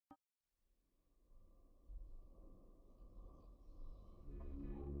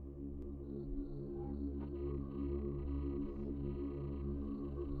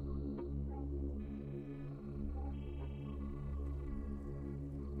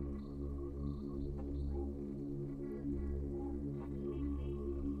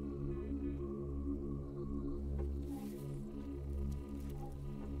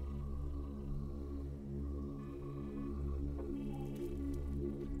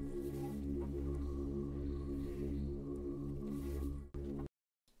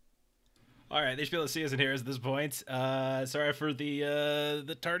All right, HBO see isn't here at this point. Sorry for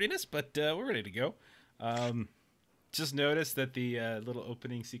the tardiness, but we're ready to go. Just noticed that the little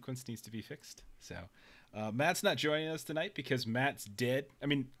opening sequence needs to be fixed. So Matt's not joining us tonight because Matt's dead. I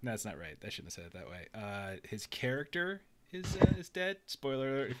mean, that's not right. I shouldn't have said it that way. His character is dead. Spoiler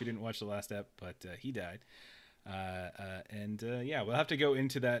alert if you didn't watch the last ep, but he died. Yeah, we'll have to go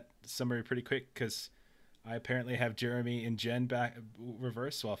into that summary pretty quick because I apparently have Jeremy and Jen back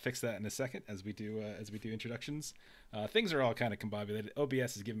reverse, so I'll fix that in a second as we do introductions. Things are all kind of combobulated.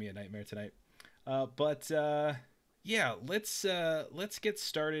 OBS is giving me a nightmare tonight. Yeah, let's get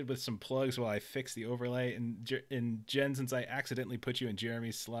started with some plugs while I fix the overlay. And Jen, since I accidentally put you in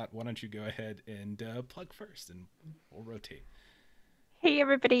Jeremy's slot, why don't you go ahead and plug first, and we'll rotate. Hey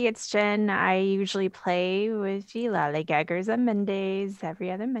everybody, it's Jen. I usually play with the Lollygaggers on Mondays, every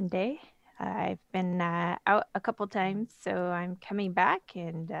other Monday. I've been out a couple times, so I'm coming back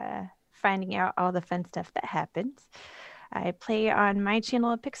and finding out all the fun stuff that happens. I play on my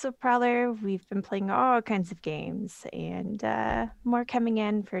channel, Pixel Prowler. We've been playing all kinds of games and more coming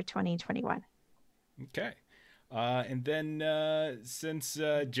in for 2021. Okay. And then since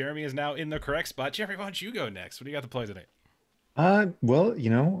Jeremy is now in the correct spot, Jeremy, why don't you go next? What do you got to play today? Well,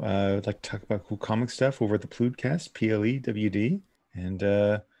 I'd like to talk about cool comic stuff over at the Plewdcast, PLEWD.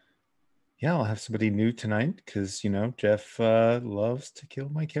 And yeah, I'll have somebody new tonight because, Jeff loves to kill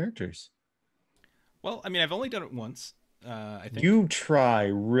my characters. Well, I mean, I've only done it once. I think you try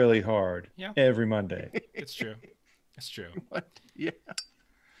really hard every Monday. It's true. It's true. What? Yeah.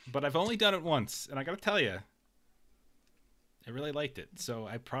 But I've only done it once, and I got to tell you, I really liked it. So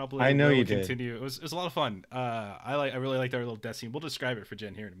I probably I know will you continue. It was a lot of fun. I really liked our little death scene. We'll describe it for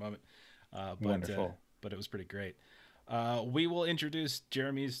Jen here in a moment. Wonderful. But it was pretty great. We will introduce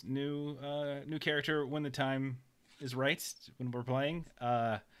Jeremy's new character when the time is right, when we're playing.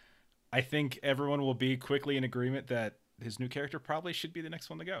 I think everyone will be quickly in agreement that his new character probably should be the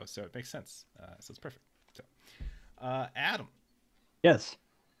next one to go. So it makes sense. So it's perfect. So, Adam. Yes.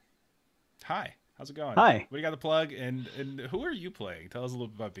 Hi. How's it going? Hi. What do you got to plug? And who are you playing? Tell us a little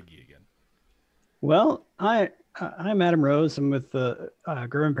bit about Big E again. Well, I'm Adam Rose. I'm with the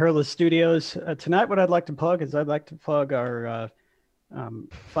Grim Perilous Studios. Tonight, what I'd like to plug is I'd like to plug our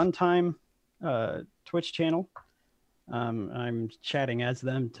Fun Time Twitch channel. I'm chatting as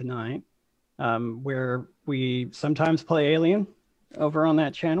them tonight, where we sometimes play Alien over on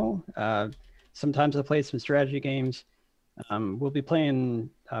that channel. Sometimes I play some strategy games. We'll be playing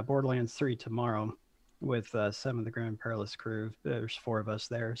Borderlands 3 tomorrow with some of the Grim Perilous crew. There's 4 of us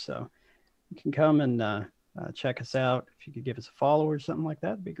there, so you can come and check us out. If you could give us a follow or something like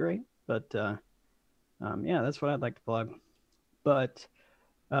that, it'd be great. But yeah, that's what I'd like to plug. But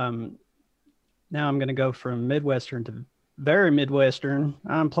now I'm going to go from Midwestern to very Midwestern.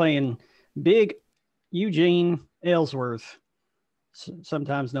 I'm playing Big Eugene Ellsworth,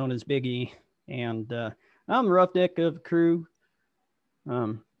 sometimes known as Big E. And I'm the roughneck of the crew.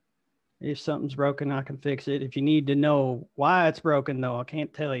 If something's broken, I can fix it. If you need to know why it's broken, though, I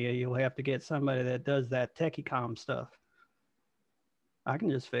can't tell you. You'll have to get somebody that does that techie comm stuff. I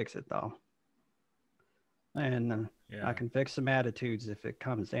can just fix it, though. And I can fix some attitudes if it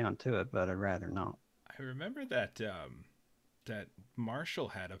comes down to it, but I'd rather not. I remember that that Marshall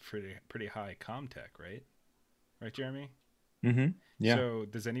had a pretty high ComTech, right? Right, Jeremy? Mm-hmm. Yeah. So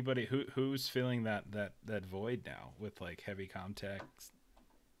does anybody who's filling that void now with like heavy ComTech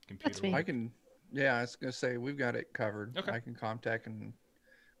computer? That's me. I can. Yeah, I was gonna say we've got it covered. Okay. I can ComTech and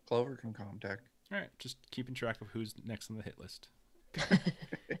Clover can ComTech. All right, just keeping track of who's next on the hit list.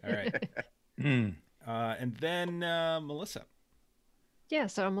 All right. And then Melissa. Yeah,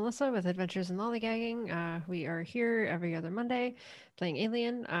 so I'm Melissa with Adventures in Lollygagging. We are here every other Monday playing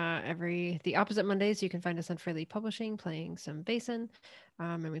Alien. The opposite Mondays, you can find us on Freely Publishing playing some Basin,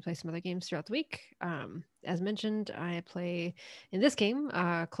 and we play some other games throughout the week. As mentioned, I play in this game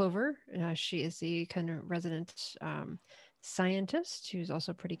Clover. She is the kind of resident scientist who's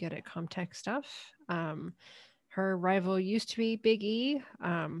also pretty good at ComTech stuff. Her rival used to be Big E,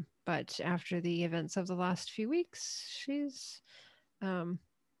 but after the events of the last few weeks, she's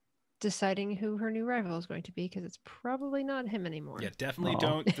deciding who her new rival is going to be, because it's probably not him anymore. Yeah, definitely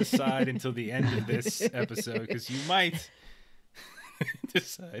don't decide until the end of this episode, because you might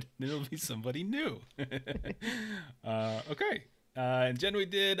decide it'll be somebody new. Okay. And Jen, we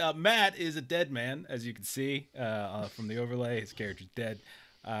did. Matt is a dead man, as you can see from the overlay. His character's dead.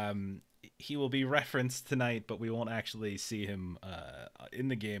 He will be referenced tonight, but we won't actually see him in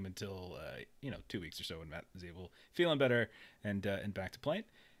the game until 2 weeks or so when Matt is feeling better and back to playing.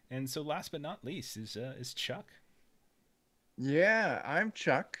 And so, last but not least, is Chuck. Yeah, I'm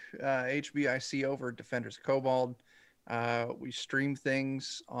Chuck, HBIC over Defenders of Cobalt. We stream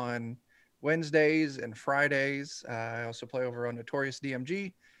things on Wednesdays and Fridays. I also play over on Notorious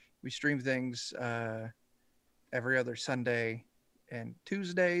DMG. We stream things every other Sunday and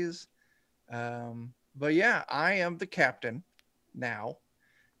Tuesdays. But yeah, I am the captain now.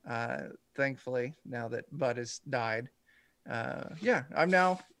 Thankfully, now that Bud has died. Yeah, I'm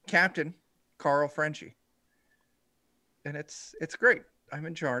now Captain Carl Frenchie. And it's great. I'm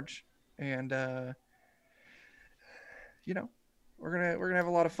in charge. And you know, we're gonna have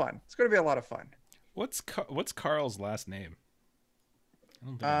a lot of fun. It's gonna be a lot of fun. What's Carl's last name? I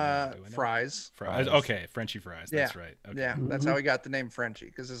don't think I know. Do I know? Fries. Fries. Okay, Frenchie Fries. That's Yeah. right. Okay. Yeah, that's how he got the name Frenchie,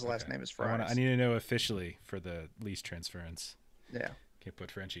 because his last Okay. name is Fries. I need to know officially for the lease transference. Yeah. Okay,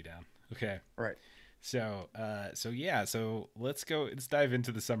 put Frenchie down. Okay. Right. So let's go. Let's dive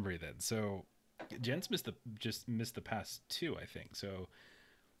into the summary then. So, Jen's missed the past two, I think. So,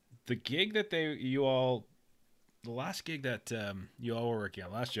 the gig that the last gig that you all were working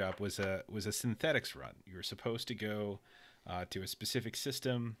on, last job was a synthetics run. You were supposed to go to a specific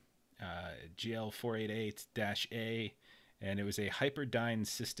system, GL488-A, and it was a Hyperdyne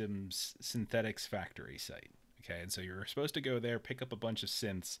Systems synthetics factory site. Okay, and so you were supposed to go there, pick up a bunch of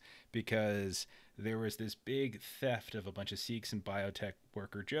synths, because there was this big theft of a bunch of Sikhs and biotech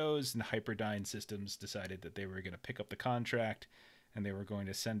worker Joes, and Hyperdyne Systems decided that they were going to pick up the contract, and they were going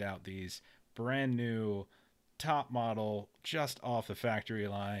to send out these brand new, top model, just off the factory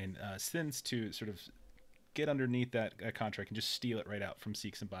line synths to sort of get underneath that contract and just steal it right out from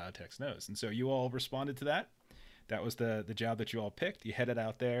Sikhs and biotech's nose. And so you all responded to that. That was the job that you all picked. You headed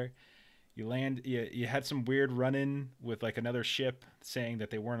out there. You had some weird run-in with like another ship saying that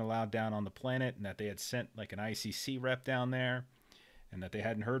they weren't allowed down on the planet, and that they had sent like an ICC rep down there, and that they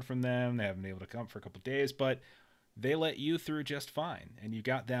hadn't heard from them. They haven't been able to come for a couple of days, but they let you through just fine. And you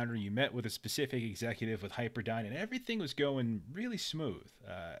got down there, you met with a specific executive with Hyperdyne, and everything was going really smooth.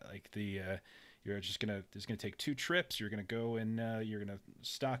 There's gonna take 2 trips. You're gonna go and you're gonna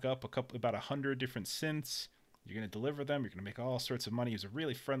stock up about 100 different synths. You're going to deliver them. You're going to make all sorts of money. He was a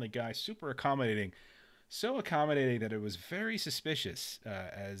really friendly guy, super accommodating. So accommodating that it was very suspicious,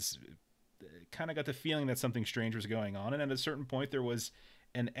 as kind of got the feeling that something strange was going on. And at a certain point, there was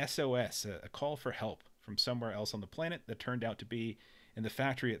an SOS, a call for help from somewhere else on the planet that turned out to be in the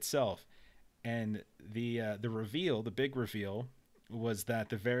factory itself. And the big reveal, was that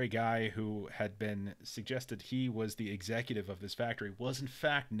the very guy who had been suggested he was the executive of this factory was in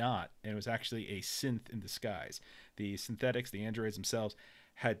fact not, and it was actually a synth in disguise. The synthetics, the androids themselves,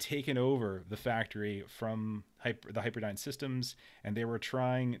 had taken over the factory from the Hyperdyne Systems, and they were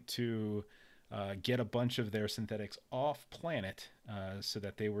trying to get a bunch of their synthetics off planet so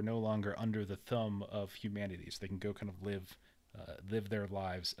that they were no longer under the thumb of humanity, so they can go kind of live their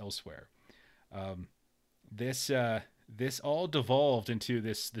lives elsewhere. This all devolved into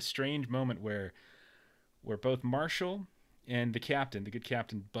this strange moment where both Marshall and the good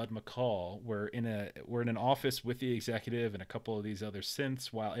captain Bud McCall, were in an office with the executive and a couple of these other synths,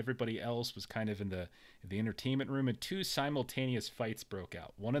 while everybody else was kind of in the entertainment room, and 2 simultaneous fights broke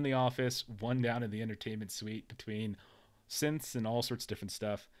out. One in the office, one down in the entertainment suite, between synths and all sorts of different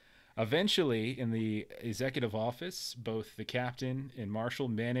stuff. Eventually, in the executive office, both the captain and Marshall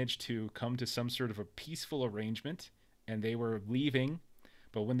managed to come to some sort of a peaceful arrangement, and they were leaving.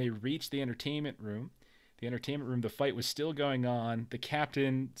 But when they reached the entertainment room, the fight was still going on. The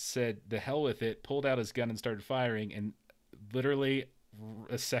captain said, "The hell with it," pulled out his gun and started firing. And literally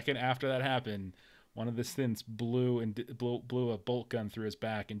a second after that happened, one of the synths blew a bolt gun through his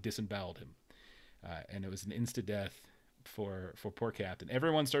back and disemboweled him. And it was an instant death for poor captain.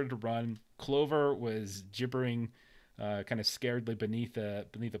 Everyone started to run. Clover was gibbering, kind of scaredly beneath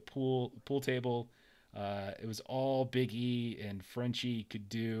the pool table. It was all Big E and Frenchie could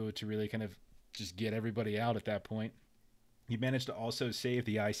do to really kind of just get everybody out at that point. He managed to also save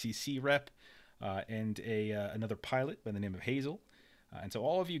the ICC rep and another pilot by the name of Hazel. And so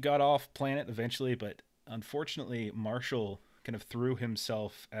all of you got off planet eventually, but unfortunately Marshall kind of threw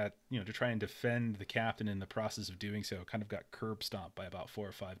himself at, to try and defend the captain. In the process of doing so, kind of got curb stomped by about 4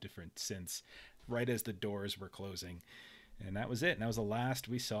 or 5 different synths right as the doors were closing. And that was it. And that was the last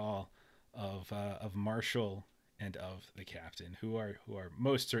we saw of Marshall and of the captain, who are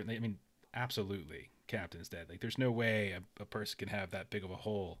most certainly, absolutely, captain's dead. Like, there's no way a person can have that big of a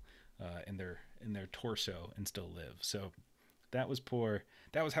hole in their torso and still live. So that was poor.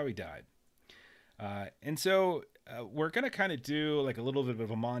 That was how he died. And so we're going to kind of do like a little bit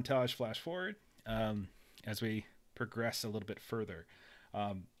of a montage flash forward as we progress a little bit further.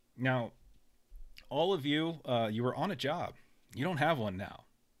 Now, all of you, you were on a job. You don't have one now.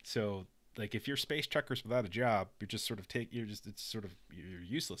 So like if you're space truckers without a job, you're just sort of you're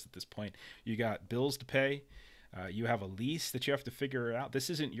useless at this point. You got bills to pay. You have a lease that you have to figure out. This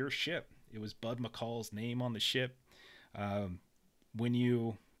isn't your ship. It was Bud McCall's name on the ship. When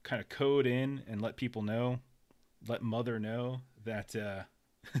you kind of code in and let people know, let Mother know that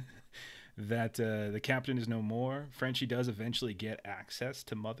the captain is no more, Frenchie does eventually get access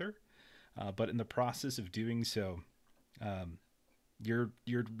to Mother, but in the process of doing so, you're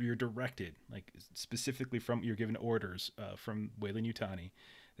directed, like specifically you're given orders from Weyland-Yutani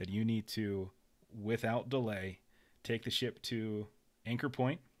that you need to, without delay, take the ship to Anchor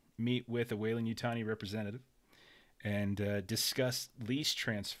Point, meet with a Weyland-Yutani representative, and discuss lease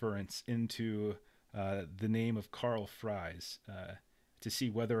transference into the name of Carl Fries to see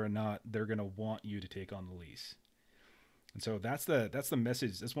whether or not they're going to want you to take on the lease. And so that's the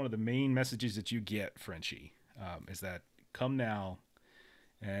message. That's one of the main messages that you get, Frenchie, is that come now,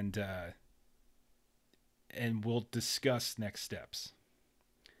 and we'll discuss next steps.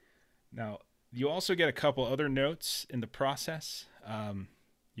 Now, you also get a couple other notes in the process.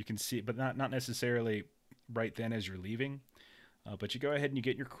 You can see, but not necessarily right then as you're leaving. But you go ahead and you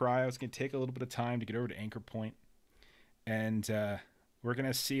get your cryo. It's going to take a little bit of time to get over to Anchor Point. And we're going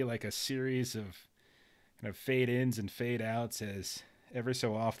to see like a series of kind of fade ins and fade outs as every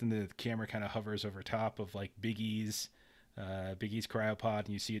so often the camera kind of hovers over top of like Big E's cryopod, and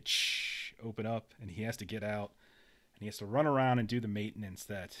you see it open up, and he has to get out, and he has to run around and do the maintenance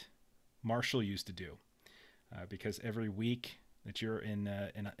that Marshall used to do, because every week that you're in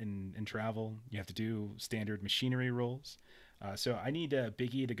travel, you have to do standard machinery rolls. So I need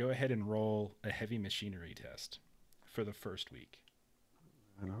Big E to go ahead and roll a heavy machinery test for the first week.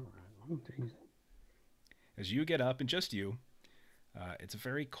 All right. As you get up, and just you, it's a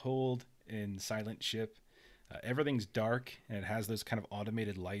very cold and silent ship. Everything's dark, and it has those kind of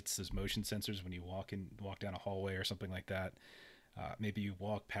automated lights, those motion sensors when you walk down a hallway or something like that. Maybe you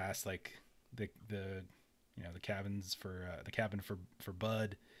walk past like the cabin for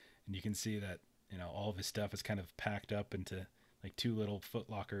Bud, and you can see that all of his stuff is kind of packed up into like two little foot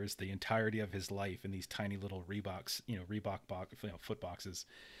lockers, the entirety of his life in these tiny little Reebok foot boxes,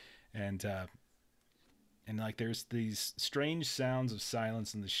 and like there's these strange sounds of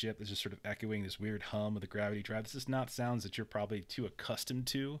silence in the ship that's just sort of echoing this weird hum of the gravity drive. This is not sounds that you're probably too accustomed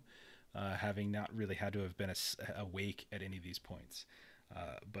to, having not really had to have been awake at any of these points.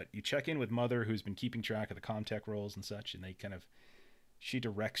 But you check in with Mother, who's been keeping track of the Comtech rolls and such, and she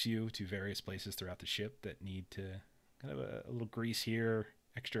directs you to various places throughout the ship that need to kind of a little grease here,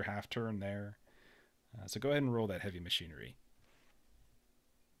 extra half turn there. So go ahead and roll that heavy machinery.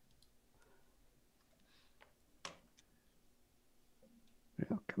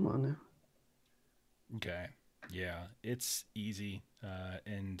 Yeah, come on now. Okay. Yeah, it's easy,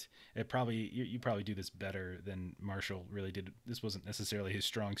 and it probably you probably do this better than Marshall really did. This wasn't necessarily his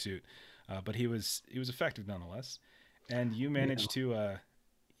strong suit, but he was effective nonetheless. And you managed to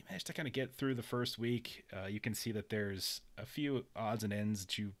kind of get through the first week. You can see that there's a few odds and ends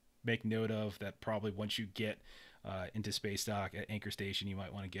that you make note of that probably once you get into space dock at Anchor Station, you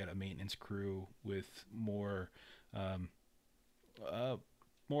might want to get a maintenance crew with more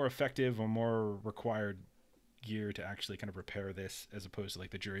effective or more required gear to actually kind of repair this, as opposed to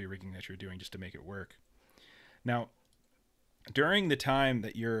like the jury rigging that you're doing just to make it work. Now, during the time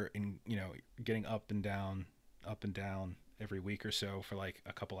that you're getting up and down every week or so for like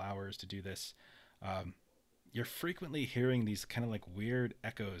a couple hours to do this, you're frequently hearing these kind of like weird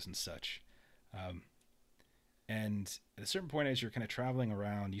echoes and such. And at a certain point, as you're kind of traveling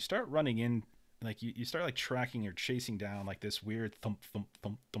around, you start running in, like you start like tracking or chasing down like this weird thump, thump,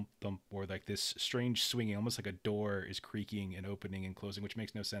 thump, thump, thump, or like this strange swinging, almost like a door is creaking and opening and closing, which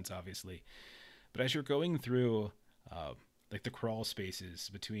makes no sense, obviously. But as you're going through like the crawl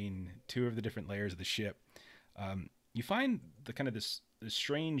spaces between two of the different layers of the ship, you find the kind of this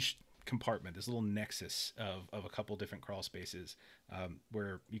strange compartment, this little nexus of a couple different crawl spaces,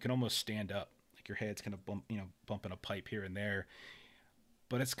 where you can almost stand up, like your head's kind of bumping a pipe here and there.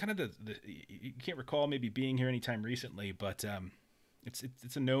 But it's kind of you can't recall maybe being here anytime recently, but it's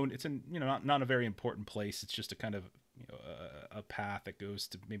not a very important place. It's just a kind of a path that goes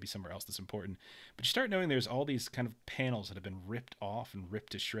to maybe somewhere else that's important. But you start knowing there's all these kind of panels that have been ripped off and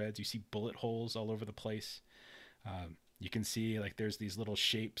ripped to shreds. You see bullet holes all over the place. You can see like there's these little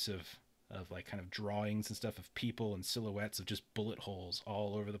shapes of like kind of drawings and stuff of people and silhouettes of just bullet holes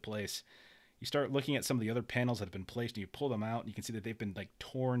all over the place. You start looking at some of the other panels that have been placed, and you pull them out, and you can see that they've been like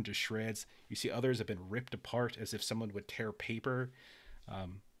torn to shreds. You see others have been ripped apart as if someone would tear paper.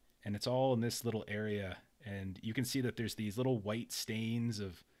 And it's all in this little area and you can see that there's these little white stains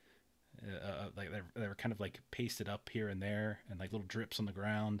of like they're kind of like pasted up here and there, and like little drips on the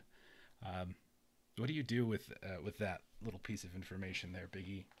ground. What do you do with that little piece of information there,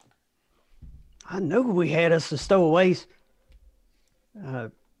 Biggie? I knew we had us the stowaways.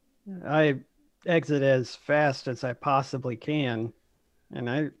 I exit as fast as I possibly can,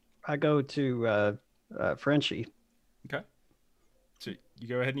 and I go to Frenchie. Okay. So you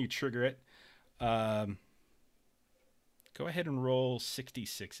go ahead and you trigger it. Go ahead and roll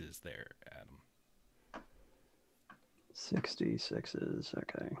 66s there, Adam. 66s,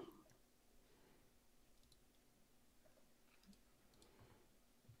 okay.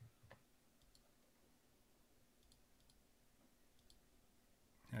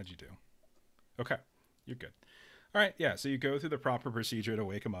 How'd you do? Okay, you're good. All right, yeah, so you go through the proper procedure to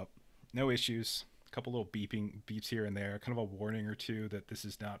wake him up. No issues. A couple little beeps here and there, kind of a warning or two that this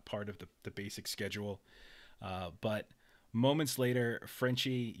is not part of the basic schedule. But moments later,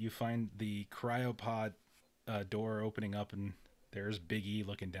 Frenchie, you find the cryopod door opening up, and there's Big E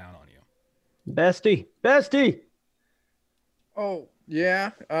looking down on you. Bestie! Oh,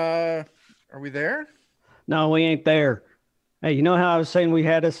 yeah. Are we there? No, we ain't there. Hey, you know how I was saying we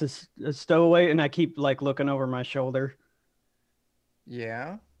had us a stowaway, and I keep like looking over my shoulder?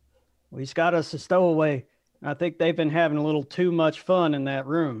 Yeah. Well, he's got us a stowaway. I think they've been having a little too much fun in that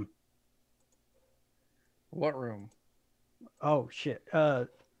room. What room? Oh, shit.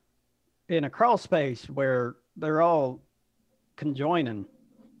 In a crawl space where they're all conjoining,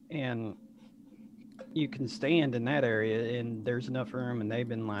 and you can stand in that area, and there's enough room, and they've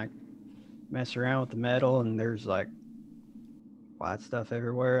been like messing around with the metal, and there's like white stuff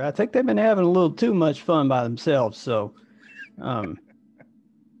everywhere. I think they've been having a little too much fun by themselves. So,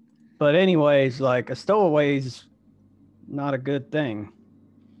 but anyways, like a stowaway's not a good thing.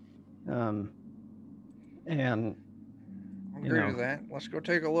 And I agree with that. Let's go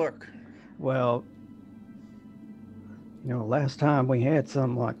take a look. Well, last time we had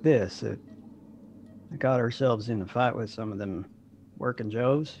something like this, it got ourselves in a fight with some of them working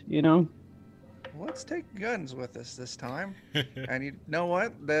Joes, Let's take guns with us this time. And you know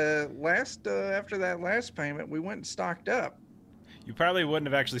what? The last after that last payment, we went and stocked up. You probably wouldn't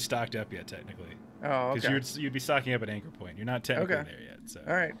have actually stocked up yet, technically. Oh, okay. Because you'd be stocking up at Anchor Point. You're not technically Okay. there yet. So.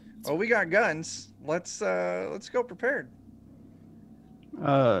 All right. Well, we got guns. Let's go prepared.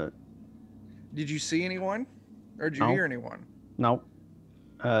 Did you see anyone, or did you No. hear anyone? Nope.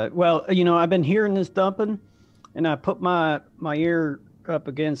 Well, I've been hearing this dumping, and I put my ear up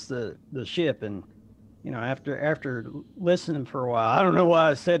against the ship, and after listening for a while, I don't know why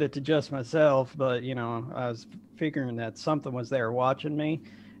I said it to just myself, but I was figuring that something was there watching me,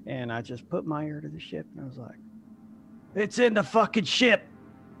 and I just put my ear to the ship, and I was like, "It's in the fucking ship."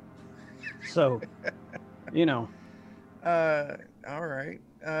 So, All right.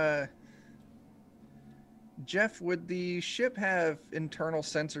 Jeff, would the ship have internal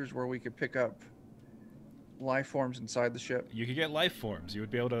sensors where we could pick up life forms inside the ship? You could get life forms. You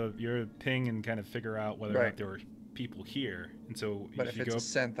would be able to your ping and kind of figure out whether or Right. not there were people here. And so But if if you it's go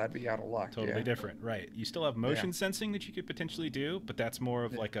a synth, I'd be out of luck. totally Yeah. different, right? You still have motion sensing that you could potentially do, but that's more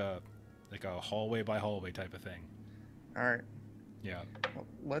of like a hallway by hallway type of thing. All right. Yeah. Well,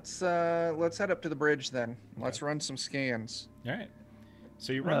 let's head up to the bridge then. Let's run some scans. All right.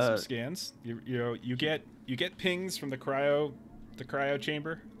 So you run some scans. You get pings from the cryo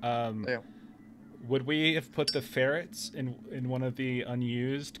chamber. Yeah. Would we have put the ferrets in one of the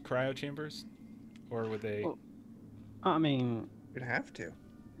unused cryo chambers, or would they? Well, I mean, You'd have to.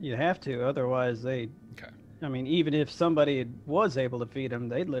 you have to, otherwise they. Okay. I mean, even if somebody was able to feed them,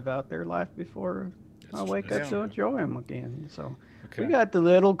 they'd live out their life before I wake up true. to enjoy them again. So Okay. we got the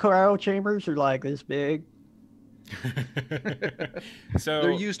little cryo chambers are like this big. So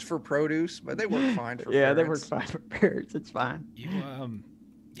They're used for produce, but they work fine for Yeah, they work ferrets. fine for parrots. It's fine.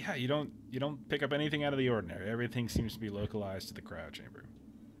 you don't pick up anything out of the ordinary. Everything seems to be localized to the cryo chamber.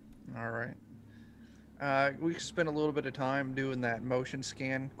 All right. We spent a little bit of time doing that motion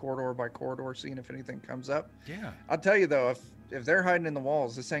scan, corridor by corridor, seeing if anything comes up. Yeah. I'll tell you though, if they're hiding in the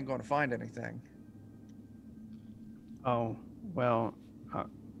walls, this ain't going to find anything. Oh, well, all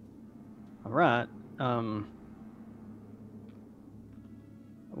right. Are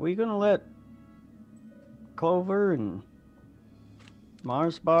we gonna let Clover and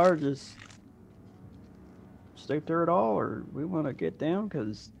Mars Bar just stay through it all, or we want to get down?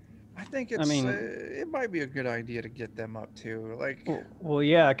 Because I think it's. It might be a good idea to get them up too. Like, well,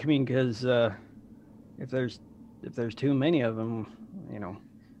 yeah, I mean, because if there's too many of them,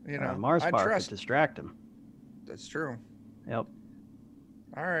 Mars I Bar trust. could distract them. That's true. Yep.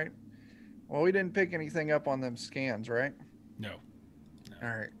 All right. Well, we didn't pick anything up on them scans, right? No. All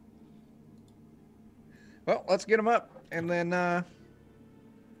right. Well, let's get them up, and then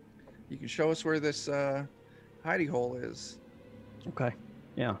you can show us where this hidey hole is. Okay.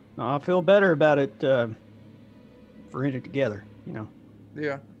 Yeah. No, I feel better about it for it together, you know.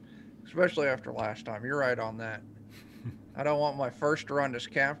 Yeah, especially after last time. You're right on that. I don't want my first run as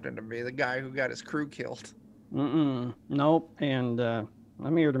captain to be the guy who got his crew killed. Nope. And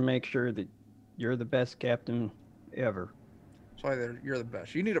I'm here to make sure that you're the best captain ever. That's why you're the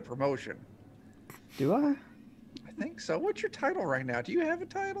best. You need a promotion. Do I? I think so. What's your title right now? Do you have a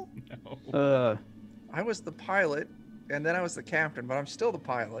title? No. I was the pilot, and then I was the captain, but I'm still the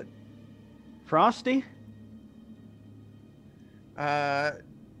pilot. Frosty?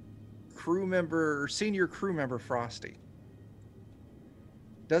 Crew member, senior crew member Frosty.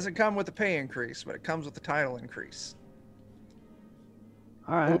 Doesn't come with a pay increase, but it comes with a title increase.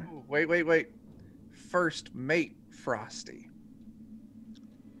 All right. Ooh, wait. First mate Frosty.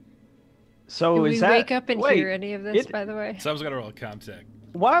 So Do is we that... wake up and wait, hear any of this, by the way? Someone's got to roll a comtech.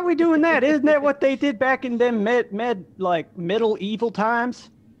 Why are we doing that? Isn't that what they did back in them middle evil times?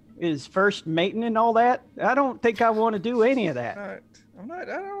 Is first mating and all that? I don't think I want to do any of that. I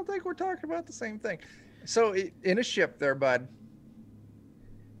don't think we're talking about the same thing. So in a ship there, bud,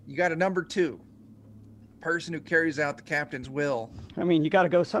 you got a number 2, person who carries out the captain's will. I mean, you got to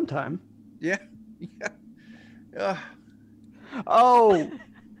go sometime. Yeah. Oh,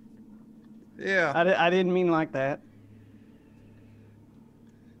 Yeah. I didn't mean like that.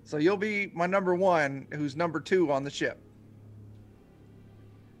 So you'll be my number 1, who's number 2 on the ship.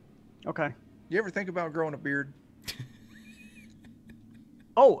 Okay. You ever think about growing a beard?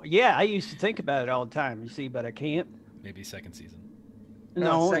 Oh, yeah, I used to think about it all the time, you see, but I can't. Maybe second season.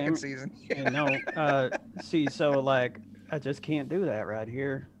 No, second season. and no. See, so like, I just can't do that right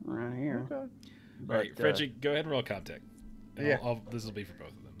here. Okay. All right, Frederick, go ahead and roll comtech. And Yeah. this will be for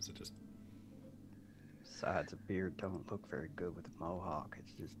both of them. So just. Besides, a beard don't look very good with a mohawk.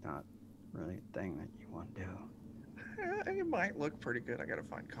 It's just not really a thing that you want to do. It might look pretty good. I gotta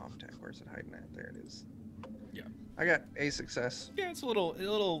find Comtech. Where's it hiding at? There it is. Yeah. I got a success. Yeah, it's a little,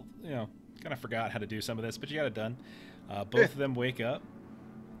 kind of forgot how to do some of this, but you got it done. Both of them wake up.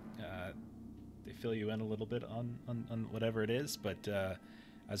 They fill you in a little bit on whatever it is, but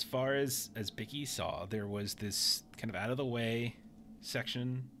as far as Bicky saw, there was this kind of out of the way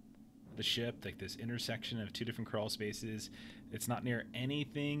section of the ship, like this intersection of 2 different crawl spaces. It's not near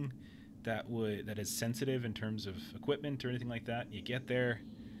anything that is sensitive in terms of equipment or anything like that. You get there,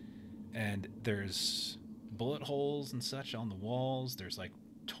 and there's bullet holes and such on the walls. There's like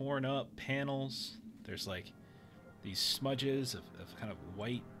torn up panels. There's like these smudges of kind of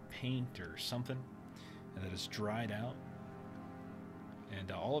white paint or something, and that is dried out.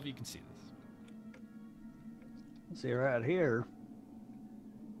 And all of you can see this. See right here,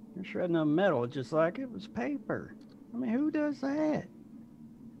 you're shredding up metal just like it was paper. I mean, who does that?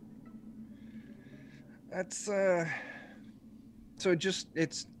 That's so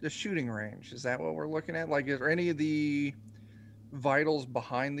it's the shooting range. Is that what we're looking at? Like, is there any of the vitals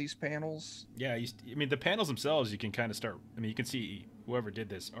behind these panels? Yeah, I mean, the panels themselves, you can kind of start. I mean, you can see whoever did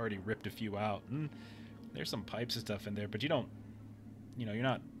this already ripped a few out, and there's some pipes and stuff in there. But you don't, you're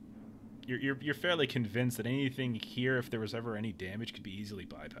not. You're fairly convinced that anything here, if there was ever any damage, could be easily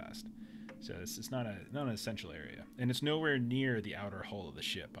bypassed. So it's not an essential area, and it's nowhere near the outer hull of the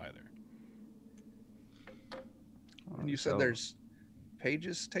ship either. And you said there's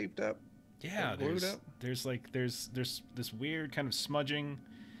pages taped up? Yeah, glued up? there's this weird kind of smudging.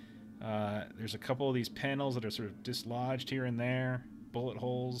 There's a couple of these panels that are sort of dislodged here and there, bullet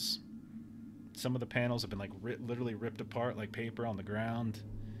holes. Some of the panels have been like literally ripped apart like paper on the ground.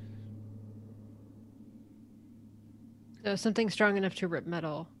 So something strong enough to rip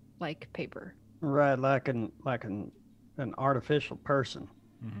metal like paper. Right, like an artificial person.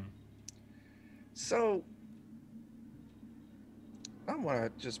 Mm-hmm. So I'm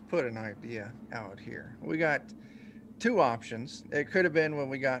gonna just put an idea out here. We got 2 options. It could have been when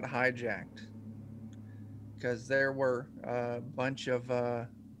we got hijacked, because there were a bunch of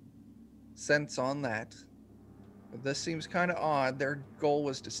scents on that. But this seems kind of odd. Their goal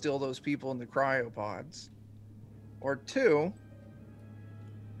was to steal those people in the cryopods. Or 2,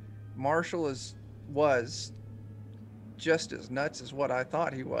 Marshall was just as nuts as what I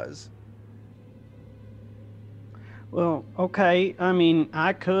thought he was. Well, okay. I mean,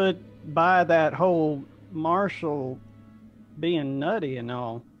 I could buy that whole Marshall being nutty and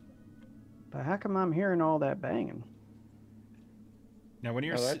all, but how come I'm hearing all that banging? Now, when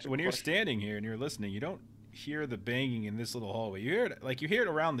you're standing here and you're listening, you don't hear the banging in this little hallway. You hear it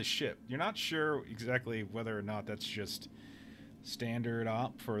around the ship. You're not sure exactly whether or not that's just standard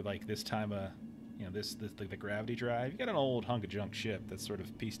op for like this time of, this like the gravity drive. You got an old hunk of junk ship that's sort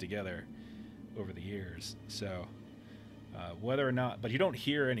of pieced together over the years. So whether or not, but you don't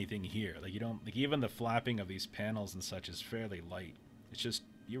hear anything here. Like you don't, like even the flapping of these panels and such is fairly light. It's just,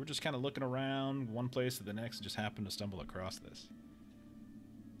 you were just kind of looking around one place to the next and just happened to stumble across this.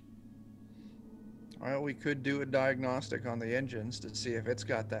 Well, we could do a diagnostic on the engines to see if it's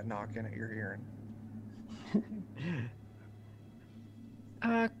got that knock in it you're hearing.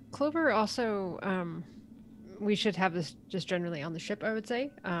 Clover also, we should have this just generally on the ship, I would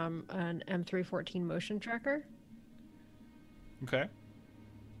say. An M314 motion tracker. Okay.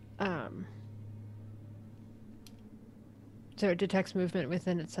 So it detects movement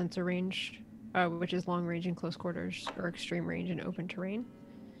within its sensor range, which is long range in close quarters or extreme range in open terrain.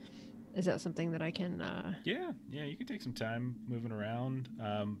 Is that something that I can? Yeah, you can take some time moving around.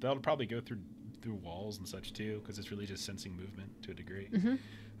 That'll probably go through walls and such too, because it's really just sensing movement to a degree. Mm-hmm.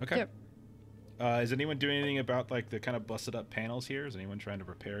 Okay. Yep. Is anyone doing anything about like the kind of busted up panels here? Is anyone trying to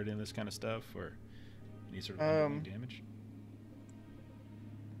repair it in this kind of stuff, or any sort of damage?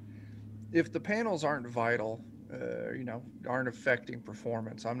 If the panels aren't vital, aren't affecting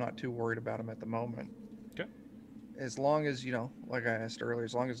performance, I'm not too worried about them at the moment. Okay. As long as, like I asked earlier,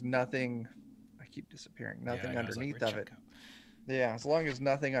 as long as nothing, I keep disappearing, nothing underneath of it. Yeah, as long as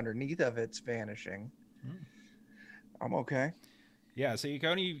nothing underneath of it's vanishing, I'm okay. Yeah, so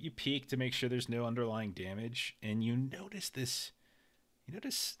you peek to make sure there's no underlying damage, and you notice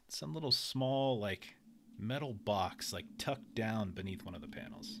some little small like metal box like tucked down beneath one of the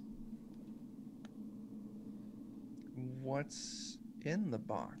panels. What's in the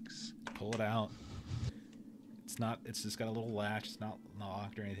box? Pull it out. It's just got a little latch. It's not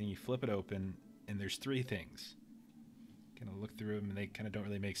locked or anything. You flip it open, and there's three things. Kind of look through them, and they kind of don't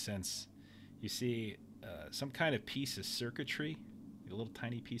really make sense. You see some kind of piece of circuitry, a little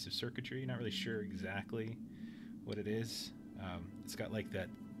tiny piece of circuitry. You're not really sure exactly what it is. It's got like that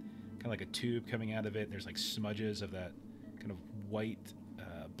kind of like a tube coming out of it. There's like smudges of that kind of white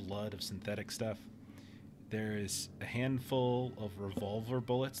blood of synthetic stuff. There's a handful of revolver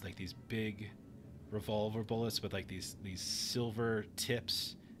bullets, like these big revolver bullets with like these silver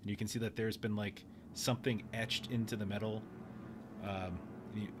tips, and you can see that there's been like something etched into the metal.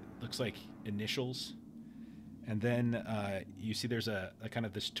 Looks like initials. And then you see there's a kind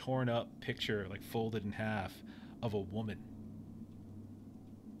of this torn up picture, like folded in half, of a woman.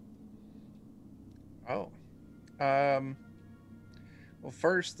 Oh. Well,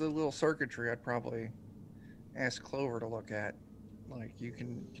 first, the little circuitry I'd probably ask Clover to look at. Like,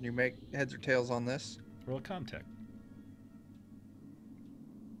 can you make heads or tails on this? Roll a contact.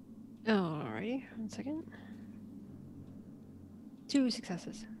 Alrighty, 1 second. 2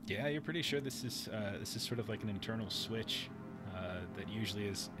 successes. Yeah, you're pretty sure this is sort of like an internal switch that usually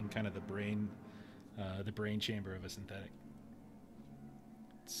is in kind of the brain chamber of a synthetic.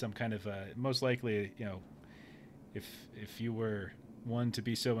 Some kind of most likely, if you were one to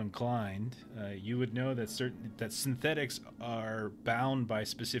be so inclined, you would know that synthetics are bound by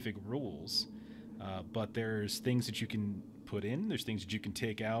specific rules, but there's things that you can put in, there's things that you can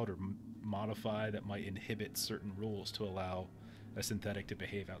take out or modify that might inhibit certain rules to allow a synthetic to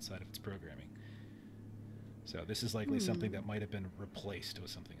behave outside of its programming. So this is likely something that might have been replaced with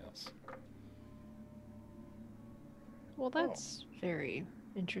something else. Well, that's very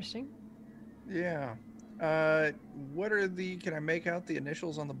interesting. Yeah. What are can I make out the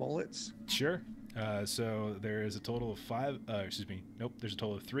initials on the bullets? Sure. So there is a total of 5, there's a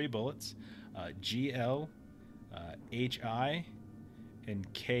total of 3 bullets. GL, HI,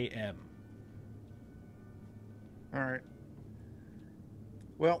 and KM. All right.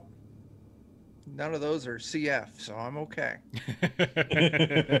 Well, none of those are CF, so I'm okay.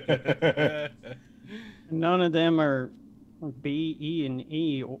 None of them are B, E, and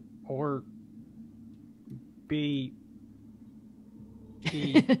E, or B,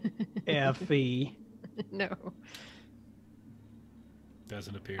 E, F, E. No.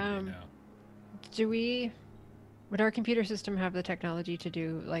 Doesn't appear to be, no. Would our computer system have the technology to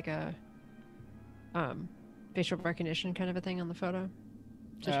do like a facial recognition kind of a thing on the photo?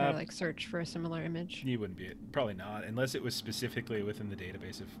 To try to like search for a similar image? You wouldn't be, probably not, unless it was specifically within the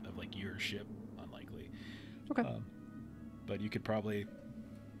database of like your ship. Unlikely. Okay. But you could probably,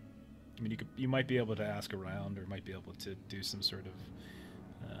 you might be able to ask around, or might be able to do some sort of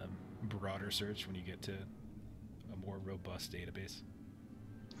broader search when you get to a more robust database.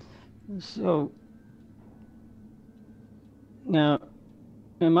 So now,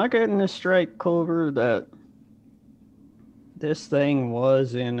 am I getting this straight, Clover, that this thing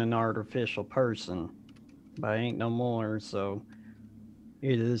was in an artificial person, but ain't no more. So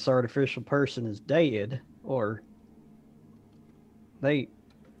either this artificial person is dead, or they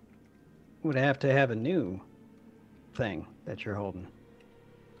would have to have a new thing that you're holding.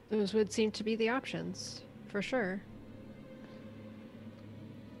 Those would seem to be the options, for sure.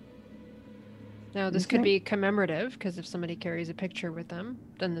 Now, this could be commemorative, because if somebody carries a picture with them,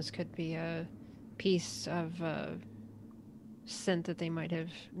 then this could be a piece of scent that they might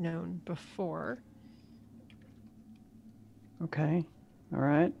have known before. Okay. All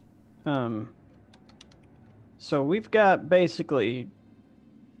right. So we've got basically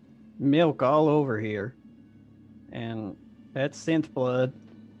milk all over here, and that's synth blood,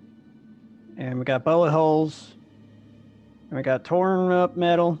 and we got bullet holes, and we got torn up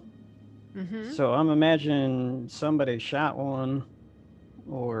metal. Mm-hmm. So I'm imagining somebody shot one,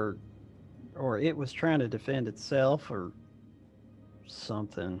 or it was trying to defend itself, or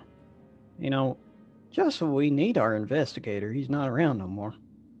something. You know, just so we need our investigator. He's not around no more.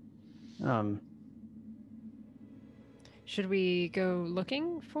 Should we go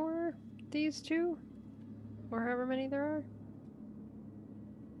looking for these two? Or however many there are?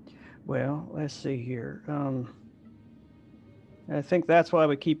 Well, let's see here. I think that's why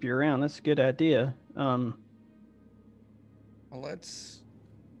we keep you around. That's a good idea. Well, let's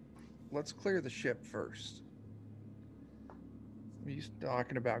clear the ship first. He's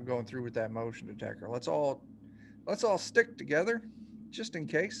talking about going through with that motion detector. Let's all stick together, just in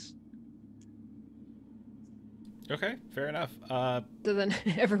case. Okay, fair enough. So then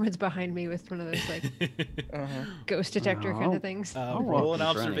everyone's behind me with one of those like ghost detector kind of things. Roll an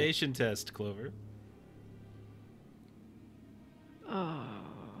observation test, Clover. Oh.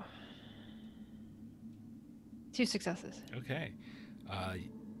 2 successes. Okay.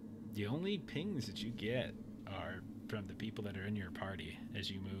 The only pings that you get are from the people that are in your party as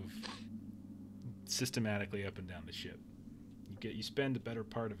you move systematically up and down the ship. You spend a better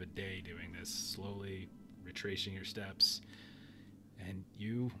part of a day doing this, slowly retracing your steps, and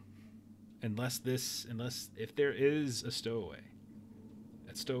unless if there is a stowaway,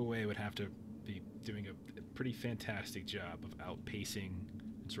 that stowaway would have to be doing a pretty fantastic job of outpacing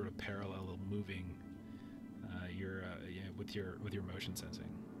and sort of parallel moving with your motion sensing.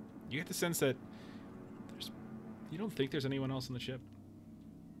 You get the sense that you don't think there's anyone else on the ship.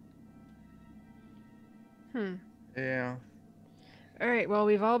 Yeah. All right, well,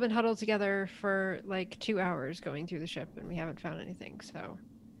 we've all been huddled together for like 2 hours going through the ship, and we haven't found anything, so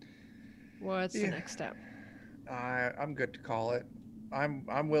what's the next step? I'm good to call it.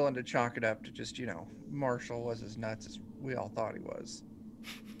 I'm willing to chalk it up to just, Marshall was as nuts as we all thought he was.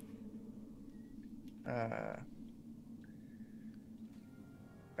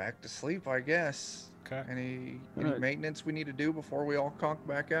 Back to sleep, I guess. Okay. Any maintenance we need to do before we all conk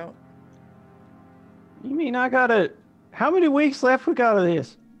back out? You mean how many weeks left we got of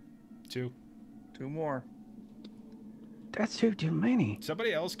this? 2. 2 more. That's too many.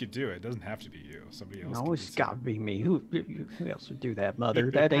 Somebody else could do it. It doesn't have to be you. Somebody else. No, it's got to be me. Who else would do that,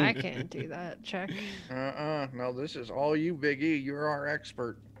 Mother? That ain't. I can't do that. Check. No, this is all you, Big E. You're our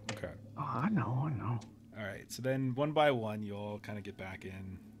expert. Okay. Oh, I know. All right. So then, one by one, you all kind of get back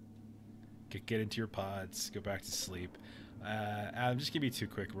in, get into your pods, go back to sleep. Adam, just give me 2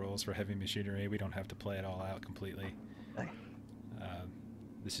 quick rolls for heavy machinery. We don't have to play it all out completely.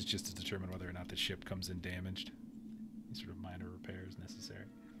 This is just to determine whether or not the ship comes in damaged. Any sort of minor repairs necessary.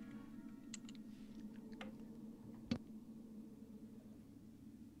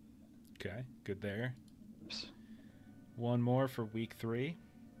 Okay, good there. 1 more for week 3.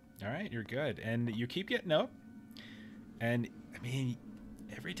 All right, you're good. And you keep getting up. And, I mean,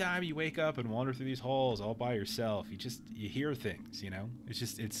 every time you wake up and wander through these halls all by yourself, you hear things,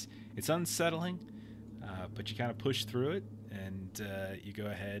 it's unsettling, but you kind of push through it, and you go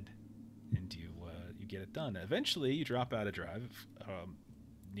ahead and you get it done. Eventually, you drop out of drive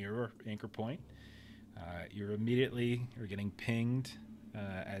near Anchor Point. You're getting pinged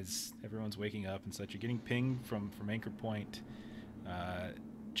as everyone's waking up and such. You're getting pinged from Anchor Point,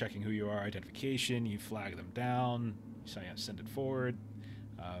 checking who you are, identification. You flag them down. You send it forward.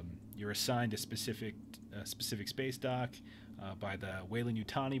 You're assigned a specific space dock by the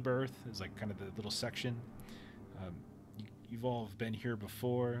Weyland-Yutani berth. It's like kind of the little section. You've all been here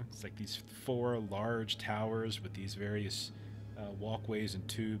before. It's like these 4 large towers with these various walkways and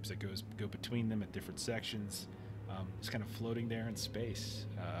tubes that go between them at different sections. It's kind of floating there in space.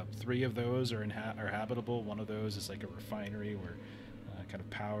 3 of those are habitable. 1 of those is like a refinery where kind of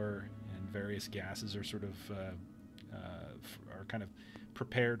power and various gases are sort of are kind of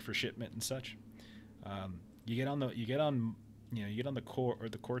prepared for shipment and such. You get on you get on the core or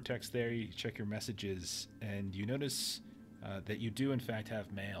the cortex there. You check your messages, and you notice that you do in fact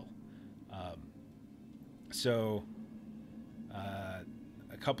have mail. So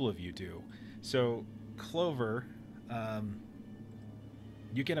a couple of you do. So Clover,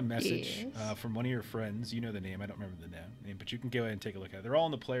 you get a message Yes. from one of your friends. You know the name. I don't remember the name, but you can go ahead and take a look at it. They're all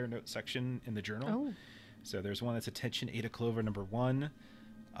in the player note section in the journal. Oh, So there's one that's attention Ada Clover number 1.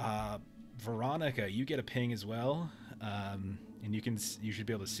 Veronica, you get a ping as well, and you should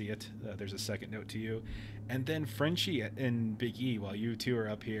be able to see it. There's a second note to you, and then Frenchie and Big E, while you two are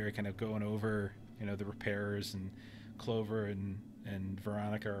up here, kind of going over the repairers, and Clover and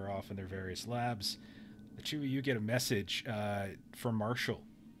Veronica are off in their various labs. The two of you get a message from Marshall,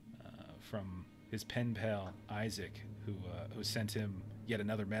 from his pen pal Isaac, who sent him yet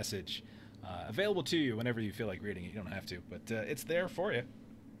another message. Available to you whenever you feel like reading it. You don't have to, but it's there for you.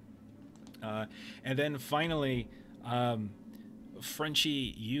 And then finally,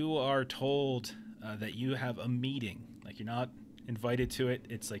 Frenchie, you are told that you have a meeting. Like, you're not invited to it.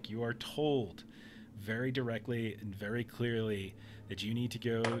 It's like you are told very directly and very clearly that you need to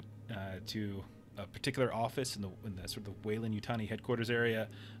go to a particular office in the sort of the Wayland-Yutani headquarters area,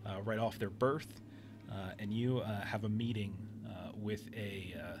 right off their berth, and you have a meeting with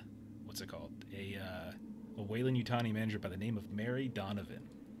a what's it called? A Wayland-Yutani manager by the name of Mary Donovan.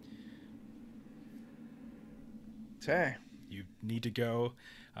 Okay. You need to go.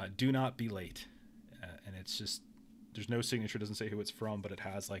 Do not be late. And it's just, there's no signature. Doesn't say who it's from, but it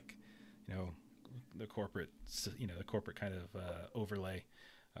has like, the corporate kind of overlay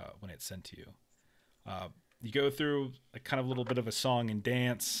when it's sent to you. You go through a kind of little bit of a song and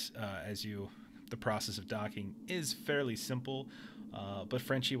dance the process of docking is fairly simple. But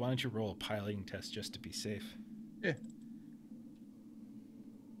Frenchie, why don't you roll a piloting test just to be safe? Yeah.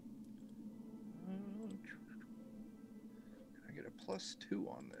 I get a +2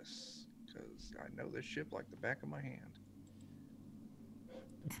 on this because I know this ship like the back of my hand.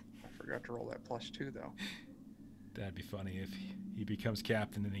 I forgot to roll that +2 though. That'd be funny if he becomes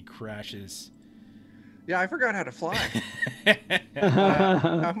captain and he crashes. Yeah, I forgot how to fly.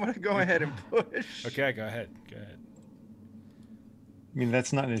 I'm gonna go ahead and push. Okay, go ahead. I mean,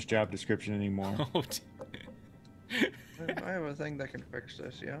 that's not in his job description anymore. Oh, I have a thing that can fix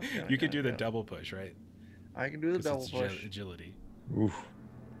this. Yeah. you could do the double push, right? I can do the 'Cause double it's push. agility. Oof.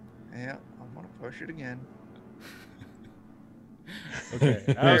 Yeah, I'm gonna push it again. Okay,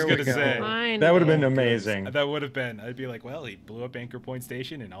 I was There we gonna go. say fine. That would have been Oh, amazing. That would have been. I'd be like, well, he blew up Anchor Point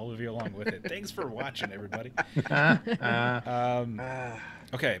Station, and all of you along with it. Thanks for watching, everybody.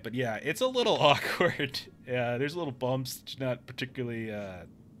 Okay, but yeah, it's a little awkward. Yeah, there's little bumps. Not particularly.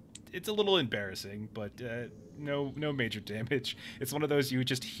 It's a little embarrassing, but no major damage. It's one of those you would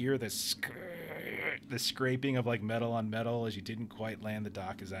just hear the scraping of like metal on metal as you didn't quite land the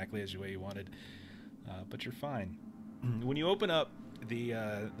dock exactly as the way you wanted. But you're fine. When you open up the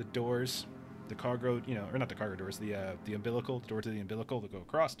doors, the cargo, or not the cargo doors, the umbilical, the door to the umbilical that go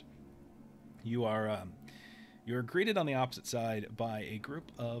across, you're greeted on the opposite side by a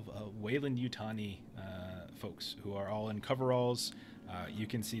group of Wayland-Yutani folks who are all in coveralls. You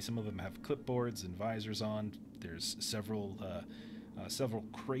can see some of them have clipboards and visors on. There's several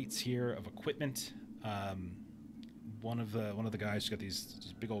crates here of equipment. One of the guys got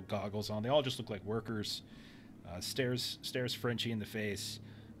these big old goggles on. They all just look like workers. Stares Frenchie in the face,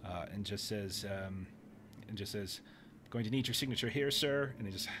 and just says, "Going to need your signature here, sir." And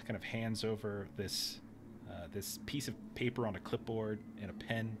he just kind of hands over this piece of paper on a clipboard and a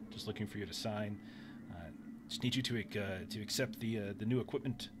pen, just looking for you to sign. Just need you to accept the new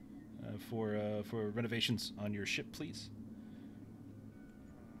equipment for renovations on your ship, please.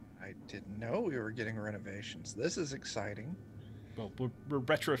 I didn't know we were getting renovations. This is exciting. Well, we're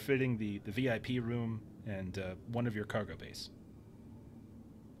retrofitting the VIP room and one of your cargo bays.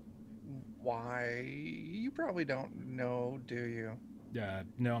 Why? You probably don't know, do you?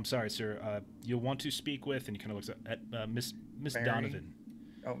 No, I'm sorry, sir. You'll want to speak with, and he kind of looks at Miss Mary? Donovan.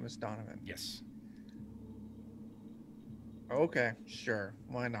 Oh, Miss Donovan. Yes. Okay, sure.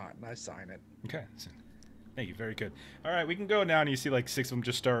 Why not? I sign it. Okay. Thank you. Very good. All right, we can go now, and you see like 6 of them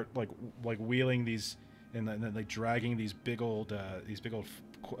just start like wheeling these, and then like dragging these big old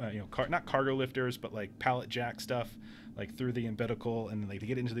not cargo lifters, but like pallet jack stuff, like through the umbilical, and like to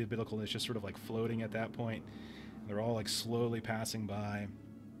get into the umbilical, and it's just sort of like floating at that point. They're all like slowly passing by.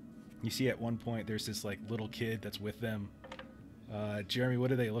 You see at one point there's this like little kid that's with them. Jeremy,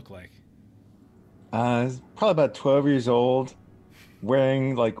 what do they look like? He's probably about 12 years old,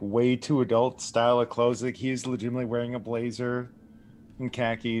 wearing like way too adult style of clothes. Like he's legitimately wearing a blazer and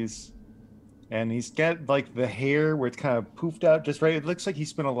khakis. And he's got like the hair where it's kind of poofed out just right. It looks like he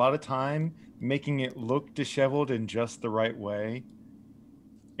spent a lot of time making it look disheveled in just the right way.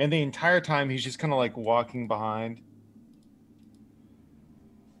 And the entire time he's just kind of like walking behind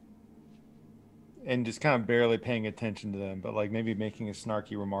and just kind of barely paying attention to them, but like maybe making a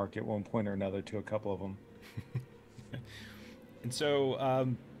snarky remark at one point or another to a couple of them. And so,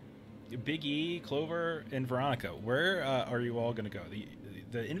 Big E, Clover, and Veronica, where are you all going to go?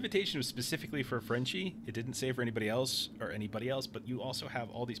 The invitation was specifically for Frenchie. It didn't say for anybody else, but you also have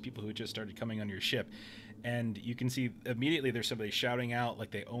all these people who just started coming on your ship. And you can see immediately there's somebody shouting out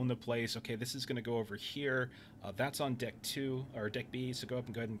like they own the place. Okay, this is going to go over here. That's on deck 2 or deck B. So go up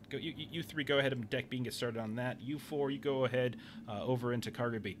and go ahead and go. You 3 go ahead and deck B and get started on that. You 4, you go ahead over into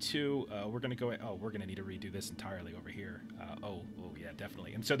cargo bay 2. We're going to go. Oh, we're going to need to redo this entirely over here. Oh yeah,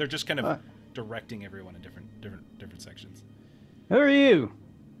 definitely. And so they're just kind of directing everyone in different sections. Who are you?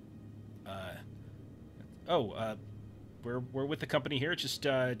 We're with the company here, just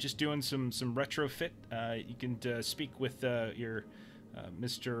doing some retrofit. You can speak with your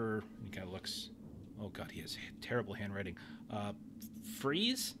Mr. He kind of looks. Oh God, he has terrible handwriting.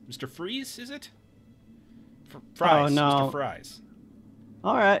 Freeze, Mr. Freeze, is it? Fries, Oh, no. Mr. Fries.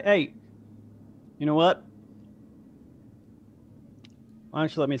 All right. Hey, you know what? Why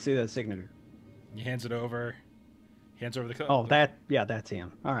don't you let me see that signature? He hands it over. Hands over the code. Oh, that's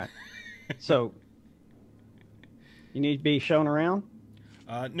him. All right. So, you need to be shown around?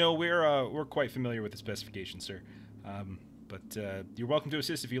 No, we're quite familiar with the specifications, sir. But you're welcome to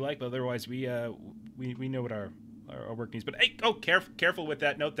assist if you like. But otherwise, we know what our work needs. But hey, careful with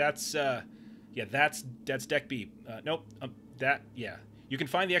that. Note that's deck B. Nope. You can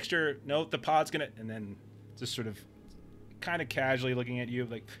find the extra. No, the pod's gonna, and then just sort of, kind of casually looking at you,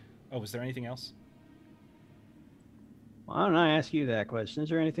 like, oh, is there anything else? Well, why don't I ask you that question? Is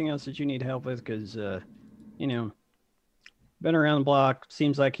there anything else that you need help with? Because, been around the block.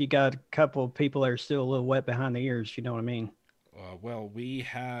 Seems like you got a couple of people that are still a little wet behind the ears. You know what I mean? We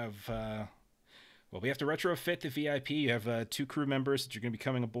have to retrofit the VIP. You have 2 crew members that you're going to be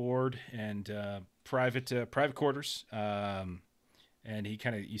coming aboard, and private quarters. And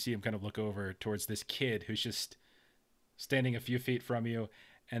you see him kind of look over towards this kid who's just standing a few feet from you.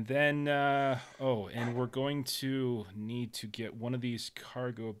 And then, and we're going to need to get one of these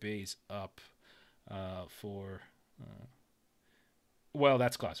cargo bays up for... well,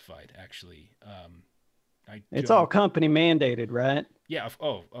 that's classified, actually. It's all company mandated, right? Yeah.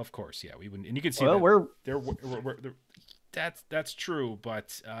 Of course. Yeah. We wouldn't, and you can see. Well, we're that's true,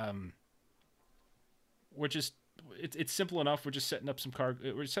 but we're just it's simple enough. We're just setting up some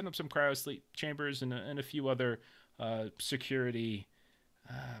We're setting up some cryo sleep chambers and a few other security.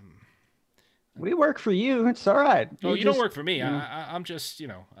 We work for you. It's all right. Oh, you don't work for me. I'm just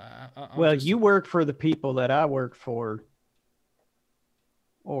you work for the people that I work for.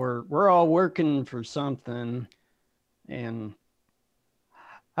 Or we're all working for something. And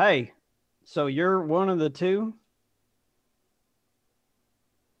hey, so you're one of the 2?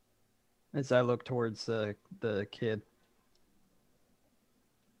 As I look towards the kid.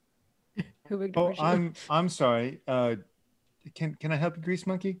 Who ignores you? I'm sorry. Can I help you, Grease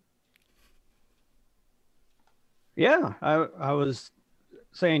Monkey? Yeah, I was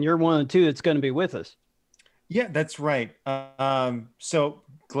saying you're one of the 2 that's going to be with us. Yeah, that's right. So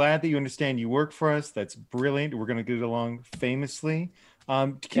glad that you understand you work for us. That's brilliant. We're going to get along famously.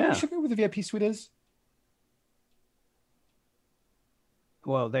 Can you show me where the VIP suite is?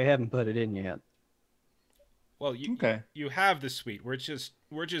 Well, they haven't put it in yet. Well, you have the suite. We're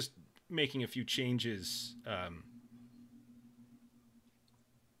just making a few changes,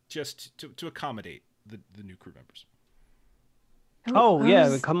 just to accommodate the new crew members.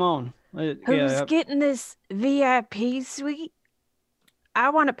 Come on. Who's getting this VIP suite? I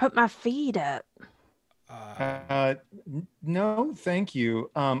want to put my feet up. No, thank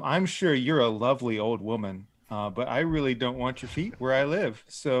you. I'm sure you're a lovely old woman, but I really don't want your feet where I live.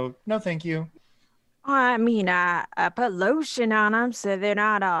 So no, thank you. I mean, I put lotion on them so they're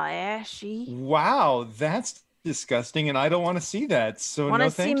not all ashy. Wow, that's disgusting, and I don't want to see that. So no, thank you.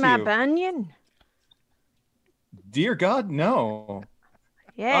 Want to see my bunion? Dear God, no.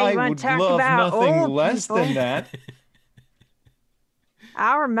 Yeah, you want to talk love about nothing old less people? than that.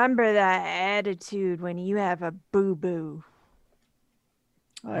 I'll remember that attitude when you have a boo-boo.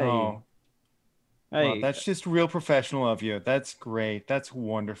 Hey. Oh. Hey. Well, that's just real professional of you. That's great. That's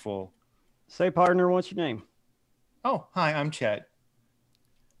wonderful. Say, partner, what's your name? Oh, hi, I'm Chet.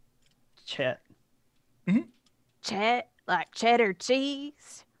 Chet. Mm-hmm. Chet, like cheddar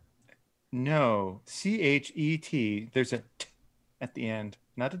cheese? No, Chet. There's a t at the end,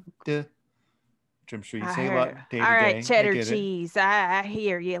 not a d. which I'm sure you I say a heard. lot day to All right, day. I cheddar get it. cheese. I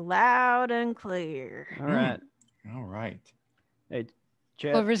hear you loud and clear. All right. All right. Hey,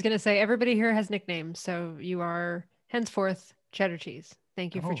 Chet. Clover's going to say everybody here has nicknames, so you are henceforth Cheddar Cheese.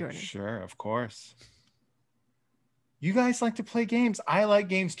 Thank you for Oh, joining. sure, of course. You guys like to play games. I like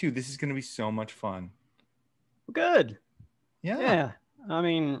games too. This is going to be so much fun. Good. Yeah. Yeah. I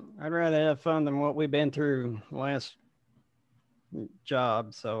mean, I'd rather have fun than what we've been through last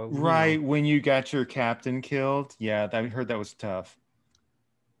job. So Right when you got your captain killed. Yeah, I heard that was tough.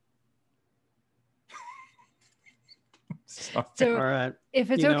 Sorry. So all right. if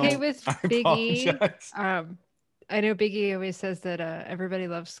it's You okay know, with I Big E, apologize. I know Big E always says that everybody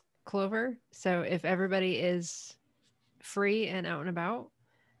loves Clover. So if everybody is free and out and about,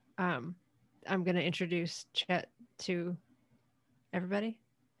 I'm going to introduce Chet to everybody.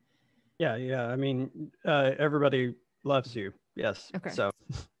 Yeah. Yeah. I mean, everybody loves you. Yes. Okay. So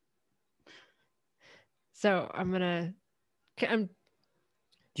I'm You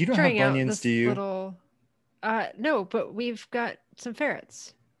don't have trying out bunions, this do you? little. No, but we've got some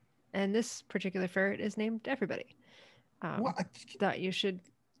ferrets, and this particular ferret is named Everybody. What? That you should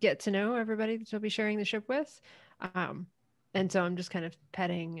get to know everybody that you'll be sharing the ship with. And so I'm just kind of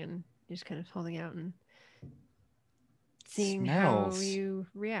petting and just kind of holding out and seeing how Smells. you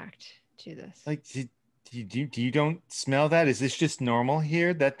react to this. Like, do you don't smell that? Is this just normal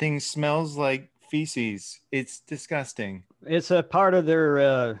here? That thing smells like feces. It's disgusting. it's a part of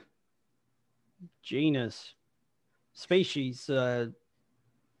their genus, species,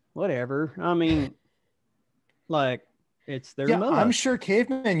 whatever. I mean, like, it's their Yeah, mother. I'm sure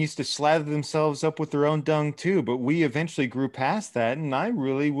cavemen used to slather themselves up with their own dung too, but we eventually grew past that, and I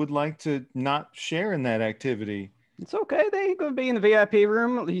really would like to not share in that activity. It's okay. They ain't going to be in the VIP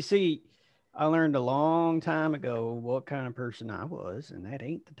room. You see, I learned a long time ago what kind of person I was, and that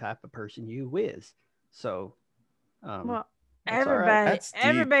ain't the type of person you is. So, Well, that's all right. That's deep.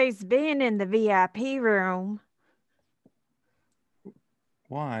 everybody's been in the VIP room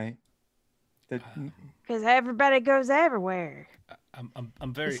Why? That because everybody goes everywhere.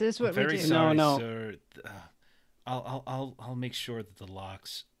 I'm very, This is what I'm we very do. sorry, No. sir. I'll make sure that the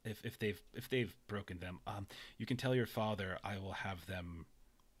locks, if they've broken them, you can tell your father I will have them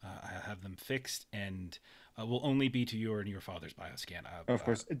fixed, and will only be to your and your father's bioscan. of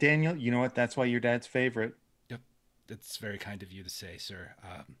course, Daniel. You know what? That's why you're Dad's favorite. Yep, that's very kind of you to say, sir.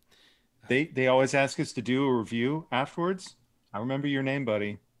 They always ask us to do a review afterwards. I remember your name,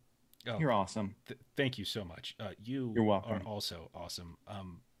 buddy. Oh, You're awesome. Thank you so much. You're welcome. are also awesome.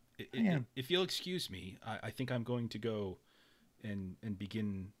 Yeah. If you'll excuse me, I think I'm going to go and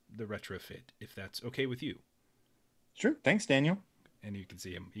begin the retrofit, if that's okay with you. Sure. Thanks, Daniel. And you can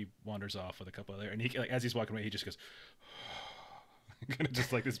see him. He wanders off with a couple other, and he, like, as he's walking away, he just goes, kind of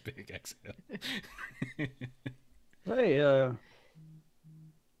just like this big exhale. Hey,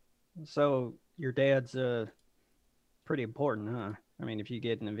 so your dad's pretty important, huh? I mean, if you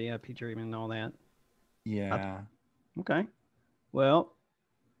get in the VIP treatment and all that. Yeah. Okay. Well,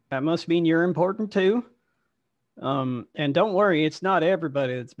 that must mean you're important too. And don't worry, it's not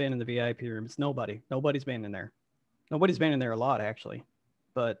everybody that's been in the VIP room. It's nobody. Nobody's been in there. Nobody's been in there a lot, actually.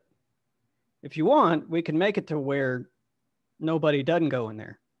 But if you want, we can make it to where nobody doesn't go in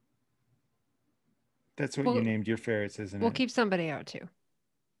there. That's what Well, you named your ferrets, isn't We'll it? keep somebody out too.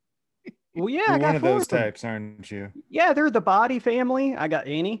 Well, yeah, You're I got one of 4 those of them. types, aren't you? Yeah, they're the body family. I got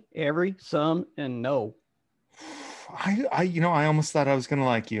any, every, some, and no. I almost thought I was gonna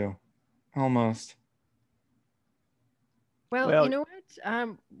like you. Almost. Well, you know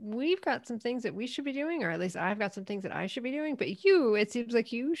what? We've got some things that we should be doing, or at least I've got some things that I should be doing. But it seems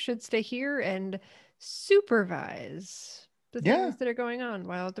like you should stay here and supervise the things that are going on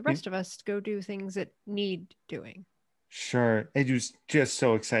while the rest of us go do things that need doing. Sure. It was just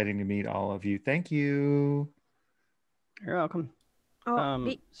so exciting to meet all of you. Thank you. You're welcome.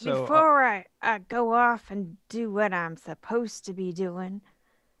 Oh, so, before I go off and do what I'm supposed to be doing,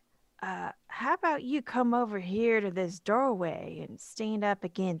 how about you come over here to this doorway and stand up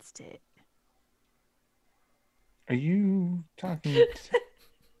against it? Are you talking?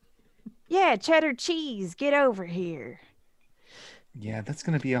 Yeah, cheddar cheese, get over here. Yeah, that's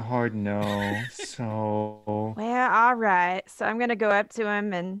gonna be a hard no. So Well, all right. So I'm gonna go up to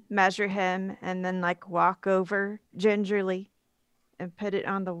him and measure him, and then like walk over gingerly, and put it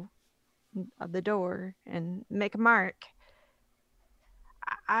on the door and make a mark.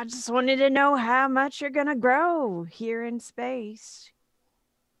 I just wanted to know how much you're gonna grow here in space.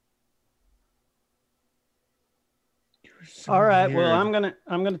 you're so all right. Well, weird.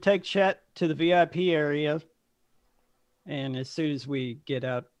 I'm gonna take Chet to the VIP area, and as soon as we get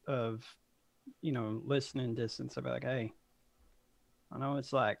out of listening distance, I'd be like, hey, I know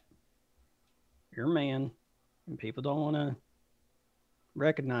it's like you're a man and people don't want to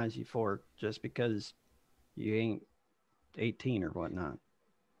recognize you for it just because you ain't 18 or whatnot.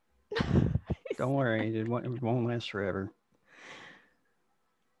 Don't worry, it won't last forever.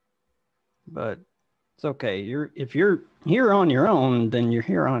 But it's okay. If you're here on your own, then you're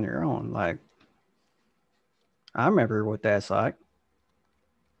here on your own. Like, I remember what that's like.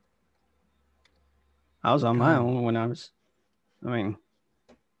 I was on my own when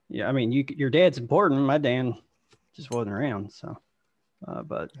your dad's important. My dad just wasn't around. So,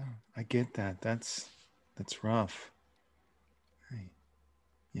 but I get that. That's rough. Hey,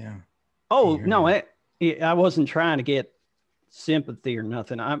 yeah. Oh no, I wasn't trying to get sympathy or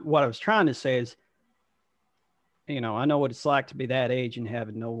nothing. What I was trying to say is, I know what it's like to be that age and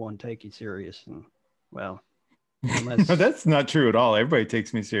having no one take you serious. And well, unless no, that's not true at all. Everybody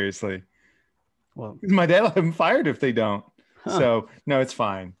takes me seriously. Well, my dad will have them fired if they don't. Huh. So no, it's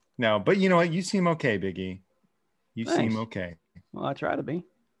fine. No, but you know what? You seem okay, Biggie. You Thanks. seem okay. Well, I try to be.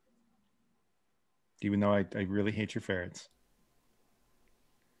 Even though I really hate your ferrets.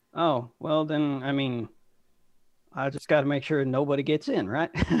 Oh, well then, I just got to make sure nobody gets in, right?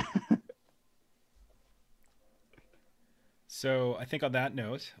 So I think on that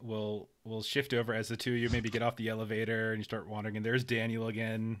note, we'll shift over as the two of you maybe get off the elevator and you start wandering. And there's Daniel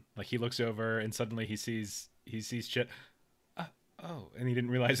again. Like he looks over and suddenly he sees Chet. Oh, and he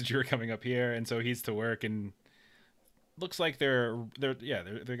didn't realize that you were coming up here, and so he's to work. And looks like they're going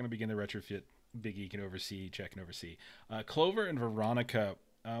to begin the retrofit. Biggie can oversee. Chet can oversee. Clover and Veronica.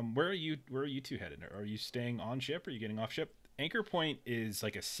 Where are you two headed? Are you staying on ship? Or are you getting off ship? Anchor Point is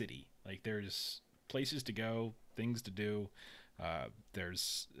like a city. Like there's places to go, things to do.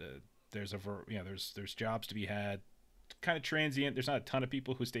 There's jobs to be had. Kind of transient. There's not a ton of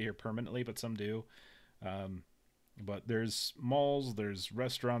people who stay here permanently, but some do. But there's malls, there's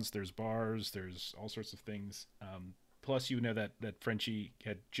restaurants, there's bars, there's all sorts of things. Plus, that Frenchie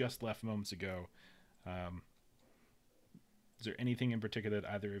had just left moments ago. Is there anything in particular that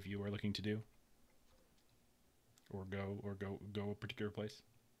either of you are looking to do, or go a particular place?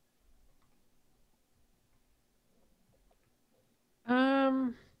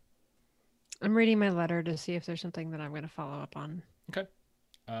 I'm reading my letter to see if there's something that I'm going to follow up on. Okay.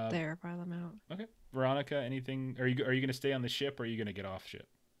 There, while I'm out. Okay. Veronica, anything? Are you going to stay on the ship, or are you going to get off ship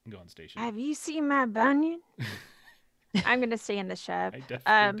and go on station? Have you seen my bunion? I'm going to stay in the ship. I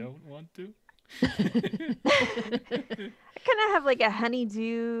definitely don't want to. I kind of have like a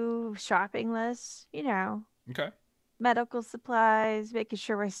honeydew shopping list, Okay. medical supplies, making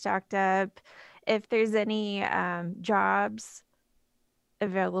sure we're stocked up. If there's any jobs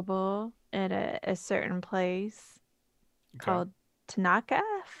available at a certain place called Tanaka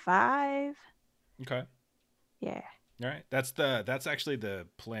 5. Okay. Yeah. All right. That's actually the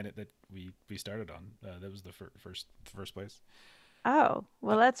planet that we started on. That was the first place. Oh,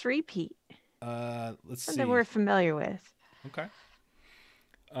 well, let's repeat. Let's Something see. we're familiar with. Okay.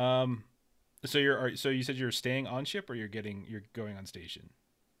 So you said you're staying on ship, or you're going on station?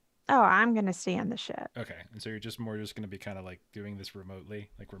 Oh, I'm gonna stay on the ship. Okay. And so you're just going to be kind of like doing this remotely,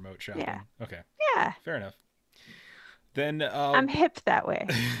 like remote shopping. Yeah. Okay. Yeah. Fair enough. Then I'm hip that way.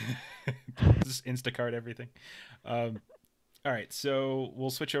 just Instacart everything. All right. So we'll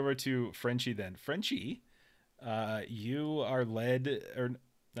switch over to Frenchie then. Frenchie, you are led, or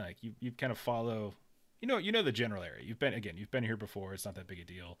like you kind of follow. You know the general area. You've been here before. It's not that big a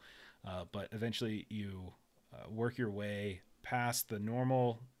deal. But eventually you work your way past the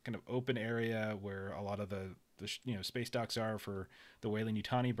normal kind of open area where a lot of the space docks are for the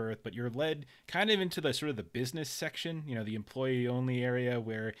Weyland-Yutani berth, but you're led kind of into the sort of the business section, the employee only area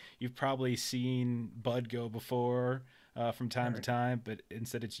where you've probably seen Bud go before from time to time, but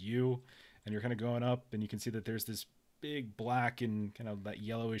instead it's you, and you're kind of going up, and you can see that there's this big black and kind of that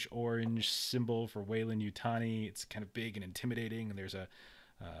yellowish orange symbol for Weyland-Yutani. It's kind of big and intimidating, and there's a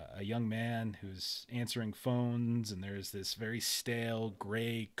young man who's answering phones, and there's this very stale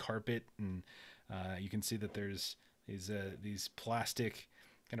gray carpet, and you can see that there's these plastic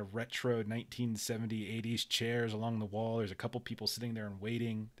kind of retro 1970 80s chairs along the wall. There's a couple people sitting there and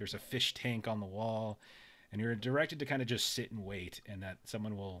waiting. There's a fish tank on the wall, and you're directed to kind of just sit and wait, and that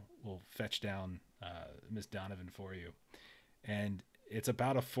someone will fetch down Miss Donovan for you. And it's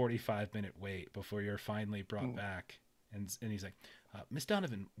about a 45-minute wait before you're finally brought back. And he's like, Miss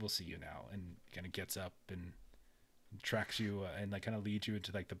Donovan will see you now, and kind of gets up and tracks you and like kind of leads you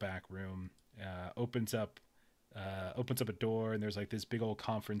into like the back room. Opens up a door, and there's like this big old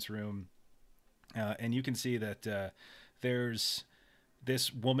conference room, and you can see that there's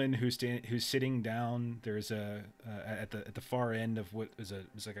this woman who's sitting down. There's at the far end of what is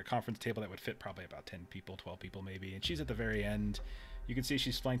like a conference table that would fit probably about 10 people, 12 people maybe, and she's at the very end. You can see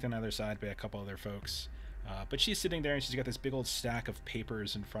she's flanked on the other side by a couple other folks, but she's sitting there and she's got this big old stack of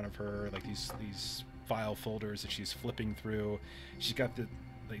papers in front of her, like these file folders that she's flipping through. She's got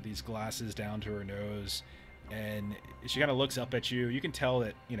these glasses down to her nose, and she kind of looks up at you. You can tell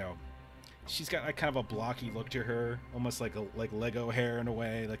that, you know, she's got like kind of a blocky look to her, almost like Lego hair in a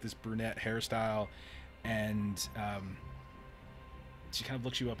way, like this brunette hairstyle. And she kind of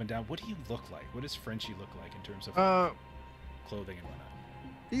looks you up and down. What do you look like? What does Frenchie look like in terms of clothing and whatnot?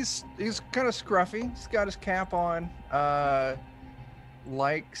 He's kind of scruffy. He's got his cap on.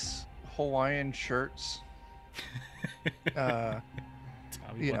 Likes Hawaiian shirts.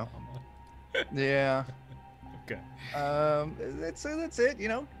 You know. Yeah. Okay. That's it. You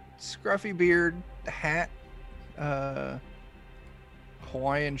know, scruffy beard, hat,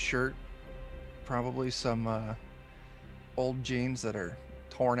 Hawaiian shirt, probably some old jeans that are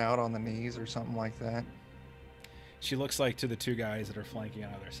torn out on the knees or something like that. She looks like to the two guys that are flanking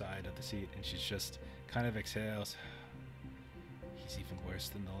on either side of the seat, and she's just kind of exhales. He's even worse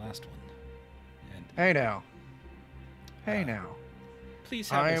than the last one. And Hey now. please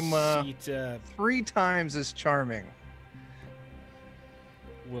have I'm a seat. 3 times as charming.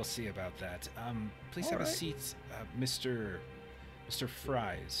 We'll see about that. Please All have a right. seat, Mr.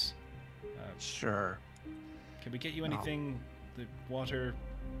 Fries. Sure. Can we get you No. anything? The water.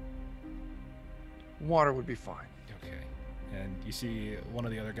 Water would be fine. Okay. And you see one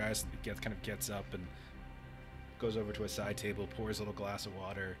of the other guys gets up and goes over to a side table, pours a little glass of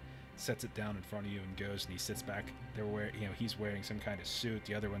water, sets it down in front of you, and goes. And he sits back. He's wearing some kind of suit.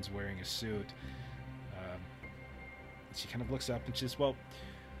 The other one's wearing a suit. She kind of looks up and says, "Well,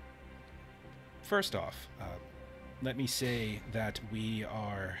 first off, let me say that we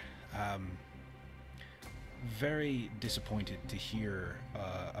are very disappointed to hear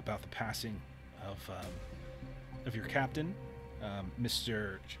about the passing of your captain,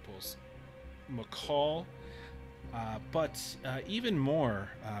 Mr. McCall, but even more,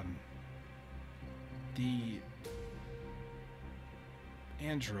 the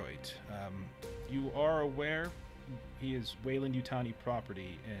android. You are aware he is Wayland Yutani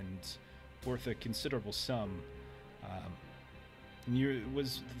property and worth a considerable sum.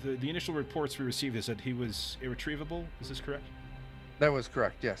 The initial reports we received is that he was irretrievable. Is this correct? That was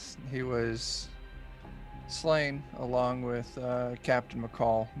correct, yes. He was slain along with Captain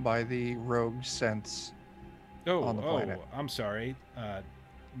McCall by the rogue sense on the planet. I'm sorry.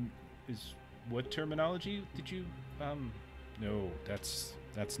 What terminology did you? No, that's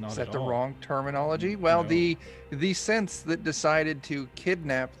not Is at that the all. wrong terminology? Well, No. the sense that decided to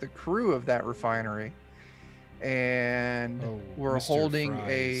kidnap the crew of that refinery, and we're Mr. holding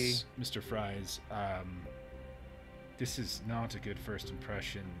Mr. Fries. This is not a good first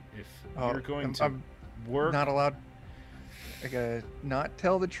impression. If Oh, you're going I'm- to I'm work, not allowed. Not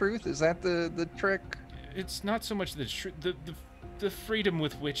tell the truth. Is that the trick? it's not so much the freedom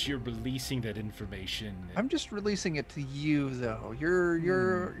with which you're releasing that information. I'm just releasing it to you, though.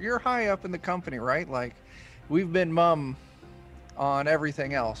 You're high up in the company, right? Like, we've been mum on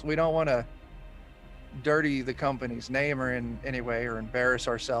everything else. We don't want to dirty the company's name or in any way or embarrass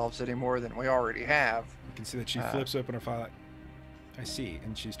ourselves any more than we already have. You can see that she flips open her file. I see,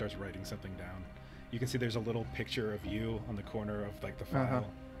 and she starts writing something down. You can see there's a little picture of you on the corner of like the file. Uh-huh.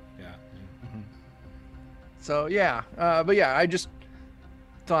 Yeah. Mhm. So yeah, but yeah, I just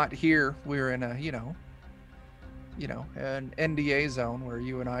thought here we're in a an NDA zone where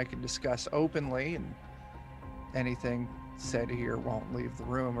you and I can discuss openly, and anything said here won't leave the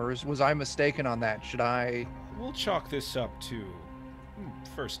room. Or was I mistaken on that? Should I? We'll chalk this up to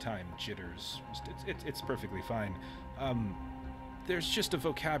first time jitters. It's perfectly fine. There's just a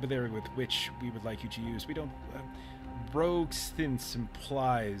vocabulary with which we would like you to use. We don't. Rogue sense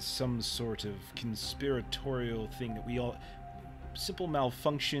implies some sort of conspiratorial thing that we all. Simple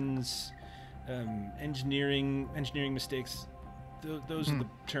malfunctions, engineering mistakes. Those are the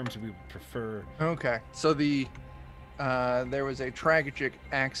terms we would prefer. Okay, so there was a tragic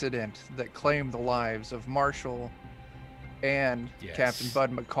accident that claimed the lives of Marshall and Yes. Captain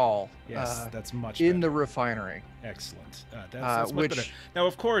Bud McCall. Yes, that's much in the better. refinery. Excellent. That's much better. Which Now,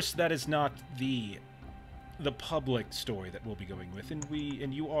 of course, that is not the public story that we'll be going with,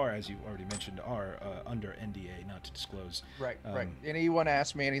 and you are, as you already mentioned, are under NDA, not to disclose. Right. Anyone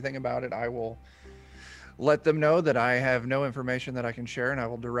asks me anything about it, I will let them know that I have no information that I can share, and I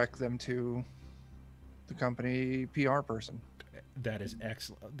will direct them to the company PR person. That is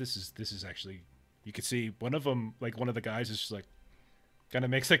excellent. This is actually, you could see one of them, like one of the guys is just like, kind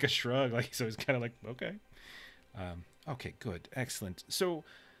of makes like a shrug, like so he's kind of like, okay. Okay, good, excellent. So,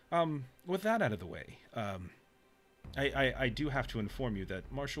 with that out of the way, I do have to inform you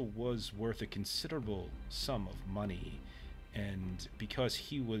that Marshall was worth a considerable sum of money, and because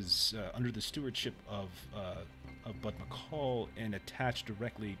he was under the stewardship of Bud McCall and attached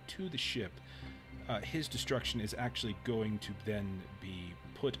directly to the ship, his destruction is actually going to then be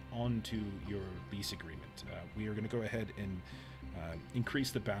put onto your lease agreement. We are going to go ahead and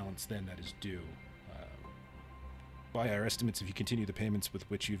increase the balance then that is due. By our estimates, if you continue the payments with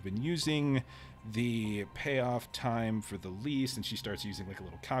which you've been using, the payoff time for the lease, and she starts using like a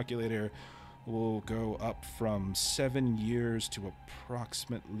little calculator, will go up from 7 years to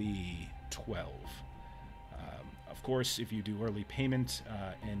approximately 12. Of course, if you do early payment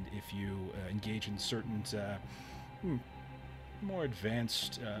and if you engage in certain more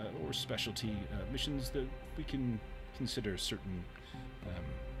advanced or specialty missions, that we can consider certain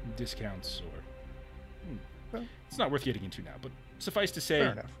discounts or... It's not worth getting into now, but suffice to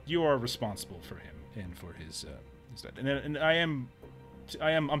say, you are responsible for him and for his debt. And I'm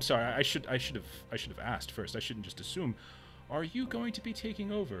sorry. I should have asked first. I shouldn't just assume. Are you going to be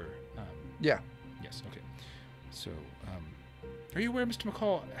taking over? Yeah. Yes. Okay. So, are you aware Mr.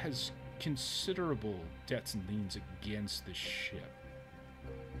 McCall has considerable debts and liens against the ship?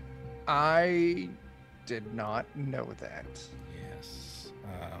 I did not know that. Yes.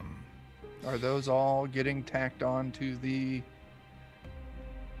 Are those all getting tacked on to the...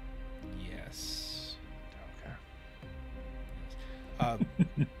 Yes. Okay.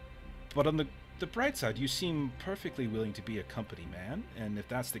 But on the bright side, you seem perfectly willing to be a company man, and if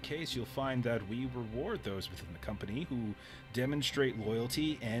that's the case, you'll find that we reward those within the company who demonstrate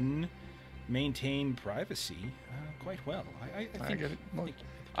loyalty and maintain privacy quite well. I think, I get it. Look,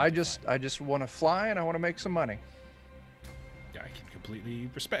 I I just want to fly and I want to make some money. I can completely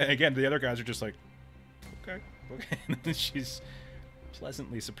respect. Again, the other guys are just like, okay. And she's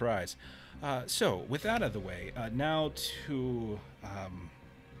pleasantly surprised. So, with that out of the way, now to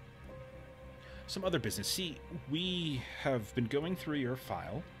some other business. See, we have been going through your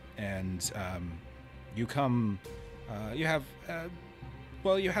file, and you have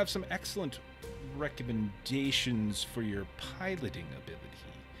some excellent recommendations for your piloting ability.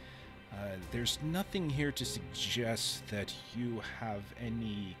 There's nothing here to suggest that you have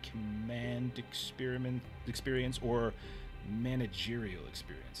any command experience or managerial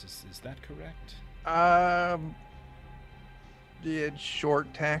experience. Is that correct? Did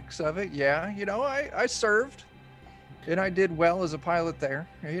short tacks of it. Yeah, you know, I served, and I did well as a pilot there.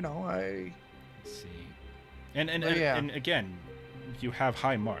 You know, Let's see. And yeah. And again, you have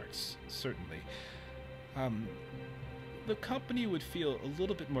high marks, certainly. The company would feel a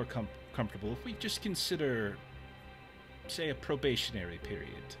little bit more comfortable if we just consider, say, a probationary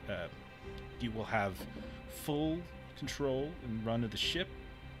period. You will have full control and run of the ship.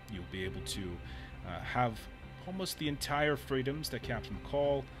 You'll be able to have almost the entire freedoms that Captain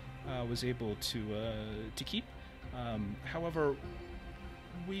McCall was able to keep. However,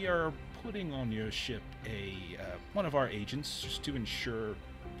 we are putting on your ship one of our agents just to ensure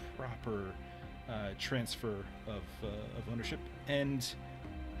proper transfer of ownership, and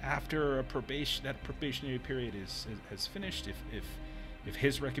after that probationary period has finished, if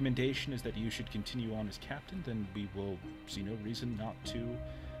his recommendation is that you should continue on as captain, then we will see no reason not to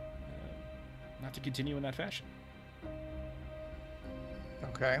continue in that fashion.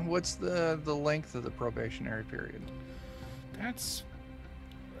 Okay. What's the length of the probationary period? That's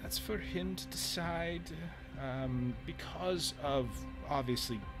for him to decide. Because of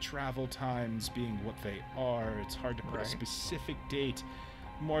obviously travel times being what they are, it's hard to put a specific date.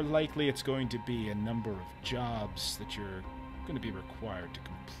 More likely, it's going to be a number of jobs that you're going to be required to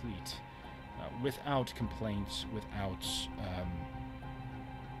complete without complaints, without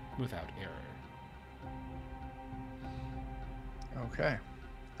error. Okay.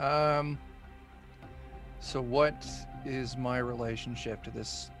 So what is my relationship to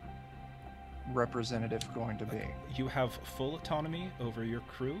this representative going to be? You have full autonomy over your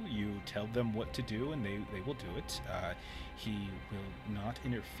crew. You tell them what to do, and they will do it. He will not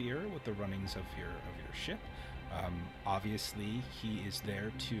interfere with the runnings of your ship. Obviously, he is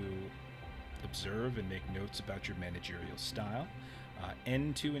there to observe and make notes about your managerial style,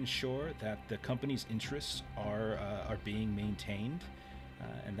 and to ensure that the company's interests are being maintained,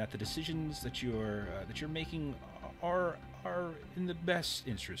 and that the decisions that you're making are in the best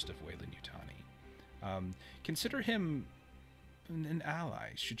interest of Weyland-Yutani. Consider him an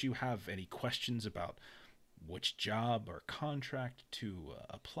ally. Should you have any questions about which job or contract to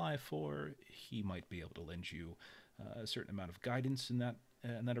apply for, he might be able to lend you a certain amount of guidance in that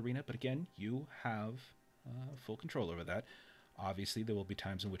arena. But again, you have full control over that. Obviously, there will be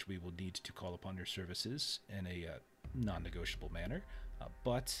times in which we will need to call upon your services in a non-negotiable manner,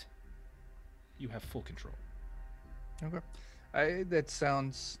 but you have full control. Okay. That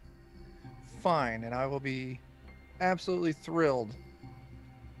sounds fine, and I will be absolutely thrilled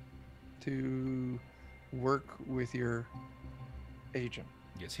to work with your agent.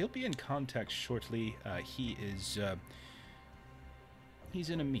 Yes, he'll be in contact shortly. He's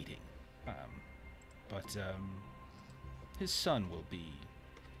in a meeting, but his son will be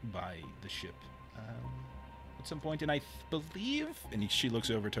by the ship at some point, and I believe, and she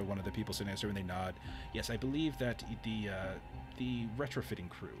looks over to one of the people sitting next to her, and they nod. Yes, I believe that the retrofitting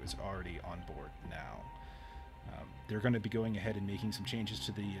crew is already on board now. They're going to be going ahead and making some changes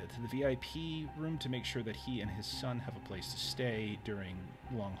to the VIP room to make sure that he and his son have a place to stay during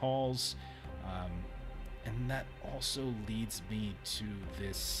long hauls. And that also leads me to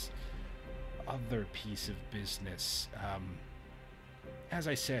this other piece of business. As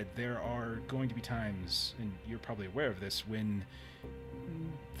I said, there are going to be times, and you're probably aware of this, when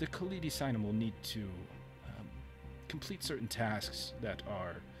the Khalidi Sinam will need to complete certain tasks that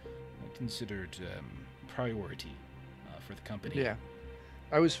are considered priority for the company. Yeah.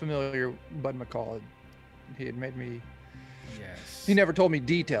 I was familiar, Bud McCall, he had made me... Yes. He never told me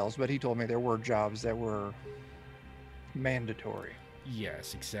details, but he told me there were jobs that were mandatory.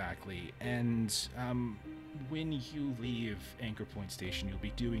 Yes, exactly. And when you leave Anchor Point Station, you'll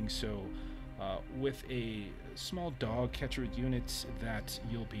be doing so with a small dog catcher unit that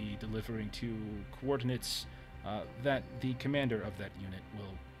you'll be delivering to coordinates that the commander of that unit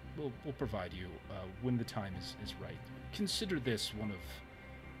will provide you when the time is right. Consider this one of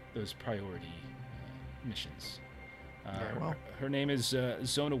those priority missions. Her name is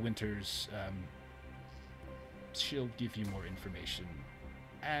Zona Winters. She'll give you more information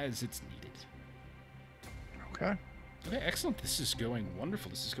as it's needed. Okay. Okay, excellent. This is going wonderful.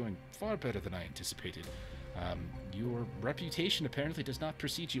 This is going far better than I anticipated. Your reputation apparently does not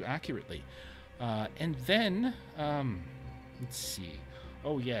precede you accurately. And then, let's see.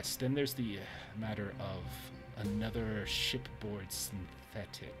 Oh, yes, then there's the matter of another shipboard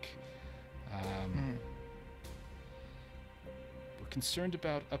synthetic. We're concerned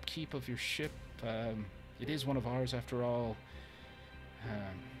about upkeep of your ship. It is one of ours, after all.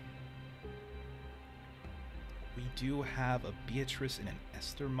 We do have a Beatrice and an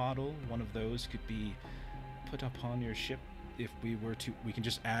Esther model. One of those could be put upon your ship if we were to. We can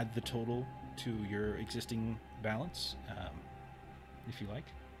just add the total to your existing balance, if you like.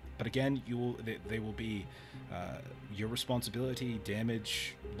 But again, they will be your responsibility.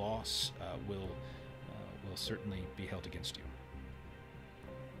 Damage, loss will certainly be held against you.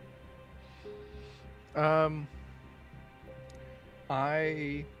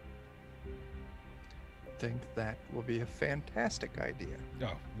 I think that will be a fantastic idea.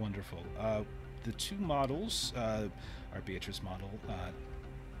 Oh, wonderful. The two models, our Beatrice model,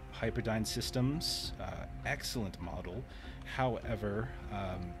 Hyperdyne Systems, excellent model. However,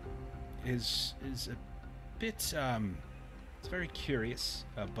 is a bit, it's very curious,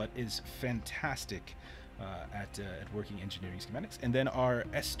 but is fantastic at working engineering schematics. And then our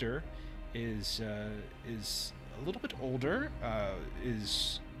Esther is a little bit older,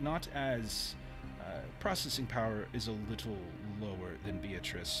 is not as processing power is a little lower than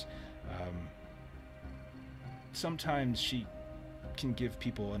Beatrice. Sometimes she can give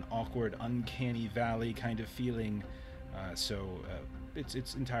people an awkward, uncanny valley kind of feeling. So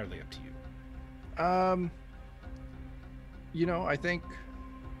it's entirely up to you. You know, I think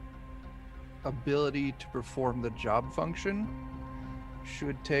ability to perform the job function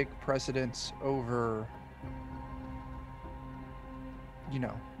should take precedence over, you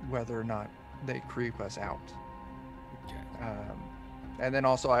know, whether or not they creep us out. Okay. And then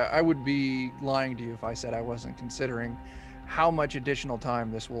also, I would be lying to you if I said I wasn't considering how much additional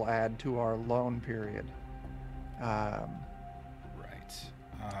time this will add to our loan period. Right.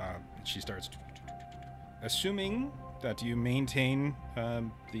 She starts. Assuming that you maintain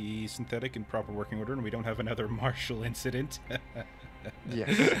the synthetic in proper working order and we don't have another Marshall incident.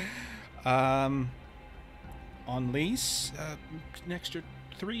 Yes. On lease, next year,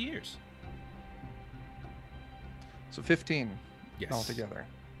 3 years. So 15 Yes. altogether.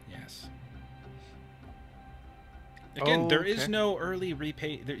 Yes. Again, there is Okay. no early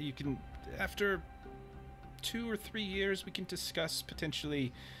repay. There, you can, after 2 or 3 years, we can discuss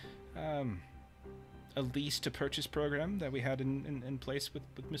potentially a lease to purchase program that we had in place with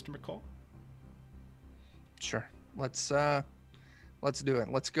Mr. McCall. Sure. Let's do it.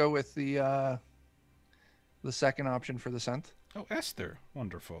 Let's go with the the second option for the synth. Oh, Esther.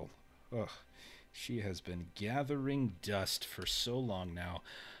 Wonderful. Ugh. She has been gathering dust for so long now.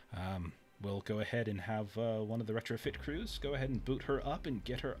 We'll go ahead and have one of the retrofit crews go ahead and boot her up and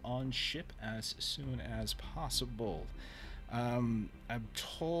get her on ship as soon as possible. I'm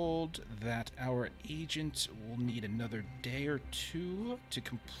told that our agent will need another day or two to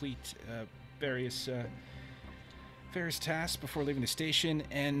complete various tasks before leaving the station,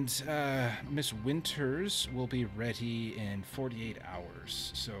 and Miss Winters will be ready in 48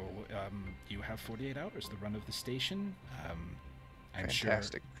 hours. So you have 48 hours to run of the station. I'm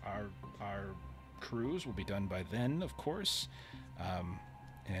Fantastic. sure our crews will be done by then, of course.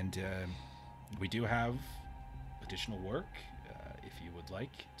 And we do have additional work if you would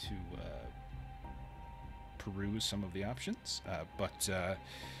like to peruse some of the options. But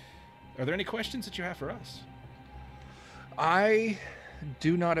are there any questions that you have for us? I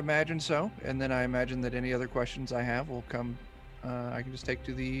do not imagine so. And then I imagine that any other questions I have will come, I can just take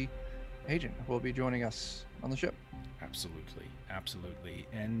to the agent who will be joining us on the ship. Absolutely. Absolutely.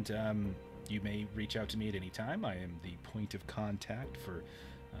 And you may reach out to me at any time. I am the point of contact for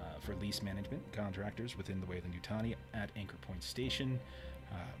lease management contractors within the Weyland-Yutani at Anchor Point Station.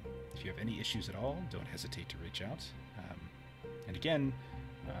 If you have any issues at all, don't hesitate to reach out. And again,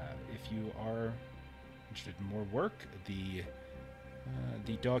 if you are interested in more work, the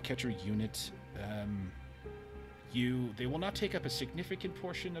dog catcher unit, they will not take up a significant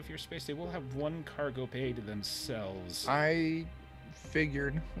portion of your space. They will have one cargo bay to themselves. I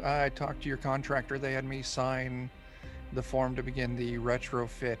figured. I talked to your contractor. They had me sign the form to begin the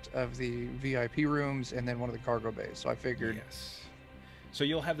retrofit of the VIP rooms and then one of the cargo bays. So I figured. Yes. So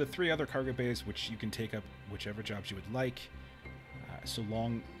you'll have the 3 other cargo bays, which you can take up whichever jobs you would like, so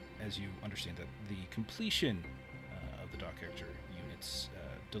long as you understand that the completion of the dog character unit's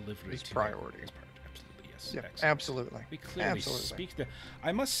delivery Is to priority. Is priority. Absolutely, yes. Yeah, Excellent. absolutely. We clearly Absolutely. speak the.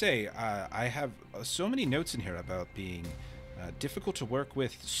 I must say, I have so many notes in here about being difficult to work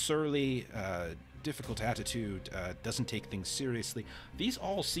with, surly, difficult attitude, doesn't take things seriously. These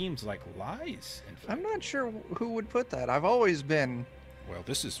all seems like lies. In fact. I'm not sure who would put that. I've always been Well,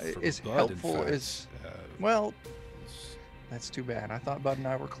 this is from as Bud, helpful in fact. as. Well, that's too bad. I thought Bud and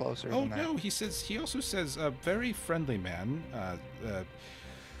I were closer Oh than that. no, he also says a very friendly man.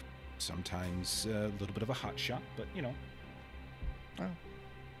 Sometimes a little bit of a hot shot, but you know.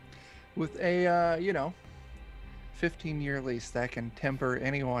 With a 15-year lease that can temper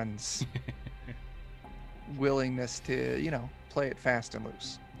anyone's willingness to, play it fast and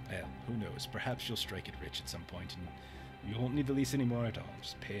loose. Well, who knows? Perhaps you'll strike it rich at some point, and you won't need the lease anymore at all.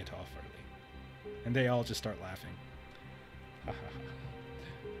 Just pay it off early. And they all just start laughing.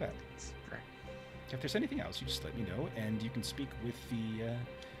 Well, It's great. if there's anything else, you just let me know, and you can speak with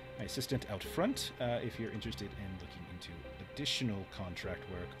my assistant out front if you're interested in looking into additional contract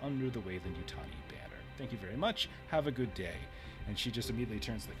work under the Weyland-Yutani banner. Thank you very much. Have a good day. And she just immediately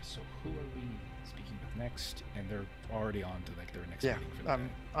turns like, so who are we speaking with next? And they're already on to like their next Yeah, meeting for the day.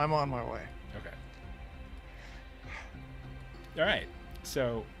 I'm on my way. Okay. All right.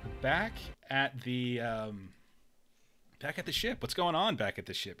 So back at the ship. What's going on back at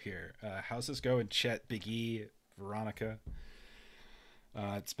the ship here? How's this going, Chet, Big E, Veronica?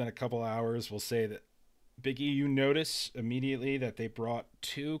 It's been a couple hours. We'll say that Big E, you notice immediately that they brought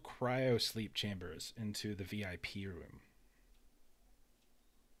 2 cryo sleep chambers into the VIP room.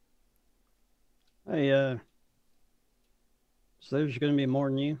 Hey, so there's going to be more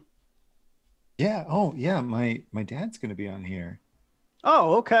than you? Yeah. Oh, yeah. My dad's gonna be on here.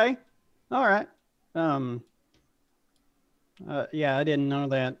 Oh, okay. All right. Yeah, I didn't know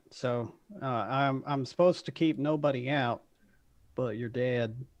that. So I'm supposed to keep nobody out, but your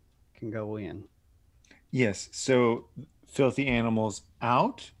dad can go in. Yes. So filthy animals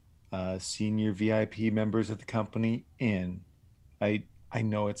out. Senior VIP members of the company in. I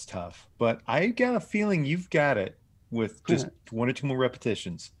know it's tough, but I got a feeling you've got it with just 1 or 2 more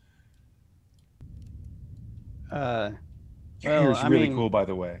repetitions. Your hair's really cool, by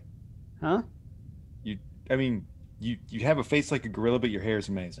the way. Huh? You have a face like a gorilla, but your hair is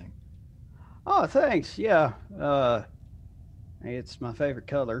amazing. Oh, thanks. Yeah. It's my favorite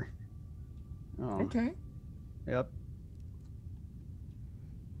color. Oh, Okay. yep.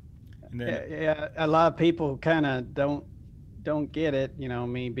 And then, Yeah, a lot of people kind of don't get it,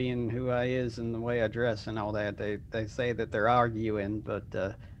 me being who I is and the way I dress and all that. They say that they're arguing, but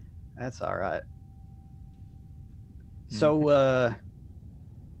that's all right. So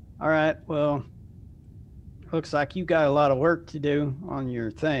all right, well, looks like you got a lot of work to do on your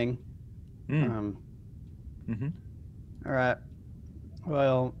thing. Mm. All right,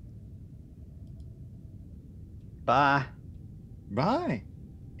 well, Bye. Bye.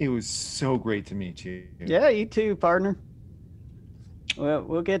 It was so great to meet you. Yeah, you too, partner. Well,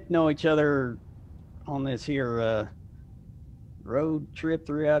 we'll get to know each other on this here road trip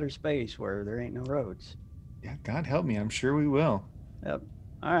through outer space where there ain't no roads. Yeah, God help me. I'm sure we will. Yep.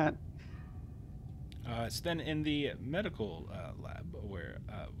 All right. So then in the medical lab where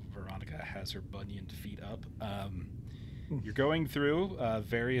Veronica has her bunioned feet up, you're going through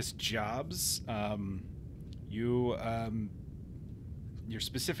various jobs. You're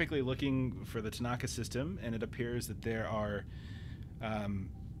specifically looking for the Tanaka system, and it appears that there are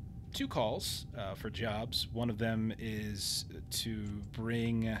 2 calls for jobs. One of them is to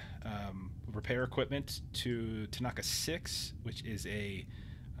bring repair equipment to Tanaka 6, which is a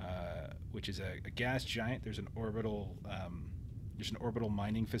gas giant. There's an orbital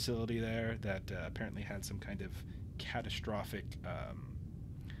mining facility there that apparently had some kind of catastrophic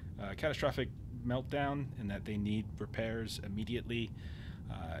meltdown, and that they need repairs immediately.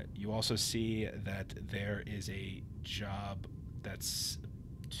 You also see that there is a job that's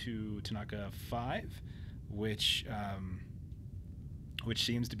to Tanaka 5, which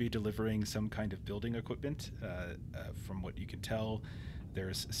seems to be delivering some kind of building equipment. From what you can tell,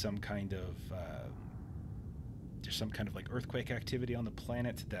 there's some kind of like earthquake activity on the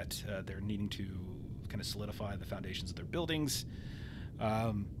planet that they're needing to kind of solidify the foundations of their buildings.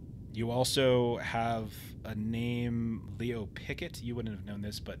 You also have a name, Leo Pickett. You wouldn't have known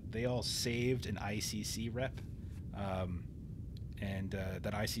this, but they all saved an ICC rep. And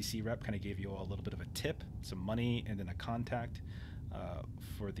that ICC rep kind of gave you all a little bit of a tip, some money, and then a contact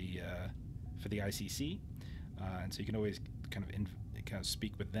for the ICC. And so you can always kind of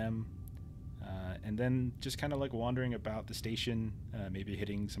speak with them. And then just kind of like wandering about the station, maybe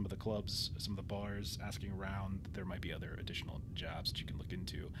hitting some of the clubs, some of the bars, asking around. There might be other additional jobs that you can look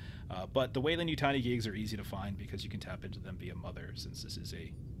into. But the Wayland Yutani gigs are easy to find because you can tap into them via Mother, since this is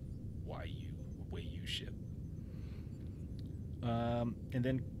a Wayu ship. And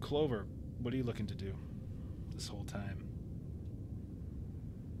then Clover, what are you looking to do this whole time?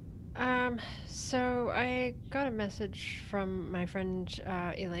 So I got a message from my friend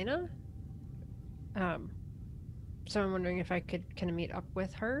Elena. So I'm wondering if I could kind of meet up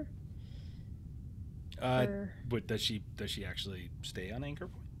with her. But does she actually stay on Anchor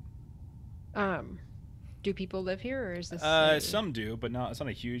Point? Do people live here, or is this? Some do, but not. It's not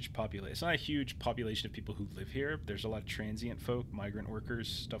a huge population. It's not a huge population of people who live here. There's a lot of transient folk, migrant workers,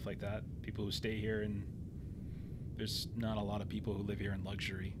 stuff like that. People who stay here, and there's not a lot of people who live here in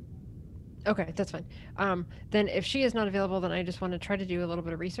luxury. Okay, that's fine. Then if she is not available, then I just want to try to do a little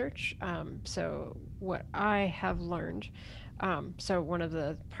bit of research. So what I have learned, so one of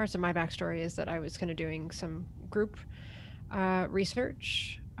the parts of my backstory is that I was kind of doing some group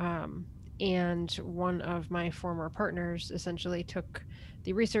research, and one of my former partners essentially took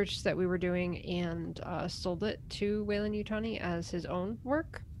the research that we were doing and sold it to Wayland Yutani as his own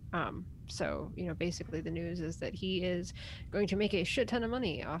work. So, basically the news is that he is going to make a shit ton of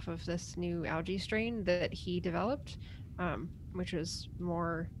money off of this new algae strain that he developed, which was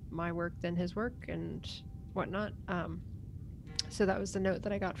more my work than his work and whatnot. So that was the note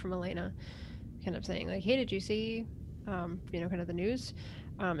that I got from Elena, kind of saying like, hey, did you see, kind of the news?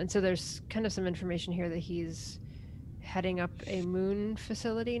 And so there's kind of some information here that he's heading up a moon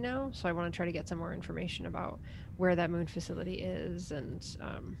facility now. So I want to try to get some more information about where that moon facility is and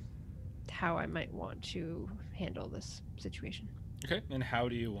how I might want to handle this situation. Okay, and how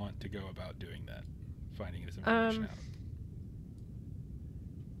do you want to go about doing that? Finding this information out?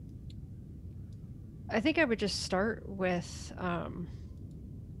 I think I would just start with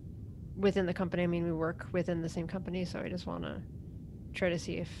within the company. I mean, we work within the same company, so I just want to try to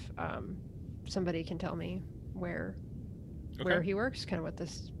see if somebody can tell me where he works, kind of what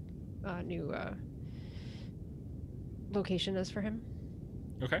this new location is for him.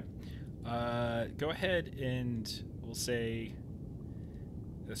 Okay. Go ahead and we'll say.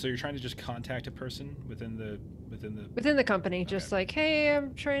 So you're trying to just contact a person within the company, okay. Just like, hey,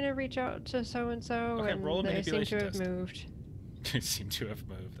 I'm trying to reach out to so and so, and roll a they seem manipulation to have test. moved. They seem to have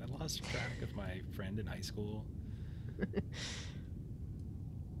moved. I lost track of my friend in high school.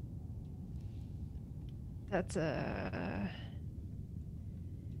 That's I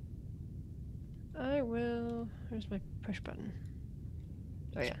will. Where's my push button?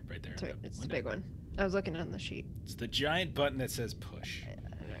 Oh yeah, right there. That's right. It's the big one. I was looking on the sheet. It's the giant button that says push.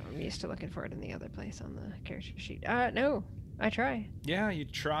 I'm used to looking for it in the other place on the character sheet. No, I try. Yeah, you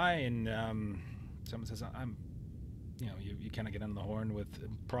try, and someone says, "I'm." You kind of get on the horn with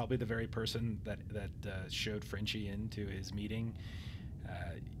probably the very person that showed Frenchie into his meeting.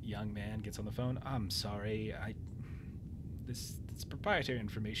 Young man gets on the phone. I'm sorry, this proprietary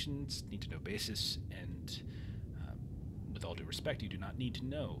information. It's need to know basis, and with all due respect, you do not need to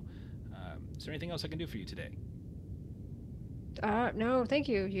know. Is there anything else I can do for you today? No, thank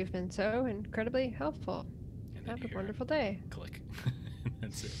you. You've been so incredibly helpful. And then Have you a hear wonderful day. click.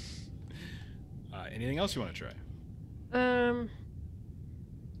 That's it. Anything else you want to try?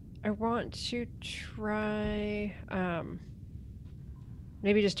 I want to try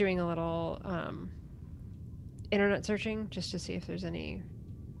maybe just doing a little internet searching just to see if there's any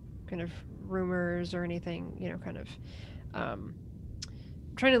kind of rumors or anything, kind of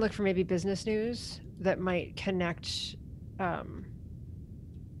trying to look for maybe business news that might connect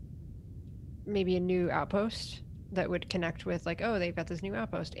maybe a new outpost that would connect with, like, oh, they've got this new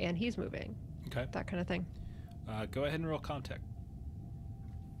outpost and he's moving. Okay. That kind of thing. Go ahead and roll contact.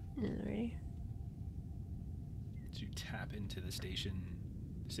 Alrighty. To tap into the station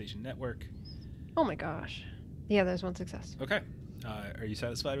network. Oh my gosh. Yeah, there's one success. Okay. Are you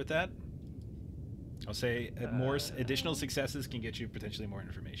satisfied with that? I'll say more additional successes can get you potentially more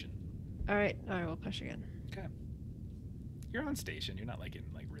information. All right, I will push again. Okay. You're on station. You're not like in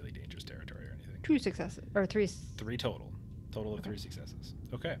like really dangerous territory or anything. 2 successes or 3. 3 total. Total of Okay. 3 successes.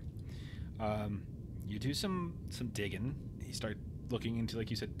 Okay. You do some digging. You start looking into, like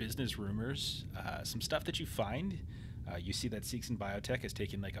you said, business rumors. Some stuff that you find. You see that Seeks and Biotech has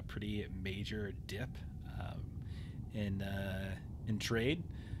taken like a pretty major dip in trade.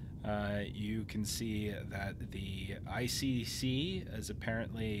 You can see that the ICC is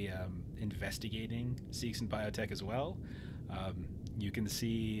apparently investigating Seeks and Biotech as well. You can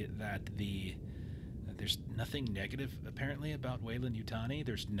see that there's nothing negative apparently about Wayland Yutani.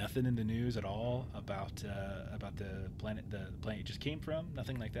 There's nothing in the news at all about the planet you just came from.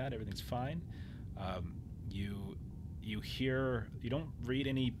 Nothing like that. Everything's fine. You don't read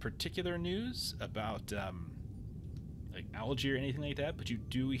any particular news about like algae or anything like that, but you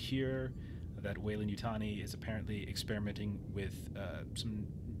do hear that Wayland Yutani is apparently experimenting with some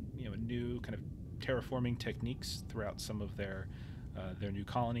new kind of terraforming techniques throughout some of their new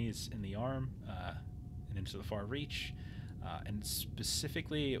colonies in the Arm and into the Far Reach, and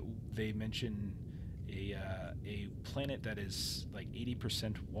specifically they mention a planet that is like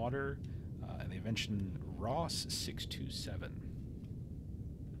 80% water, and they mention Ross 627.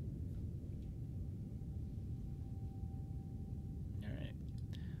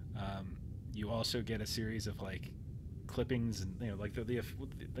 You also get a series of like clippings and like the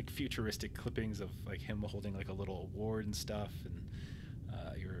like futuristic clippings of like him holding like a little award and stuff, and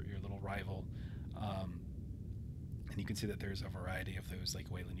your little rival, and you can see that there's a variety of those like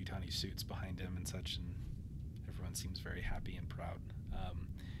Wayland Yutani suits behind him and such, and everyone seems very happy and proud.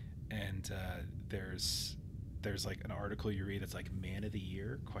 And there's like an article you read that's like Man of the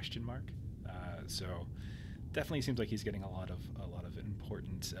Year ? So definitely seems like he's getting a lot of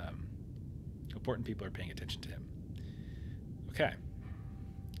important people are paying attention to him. Okay.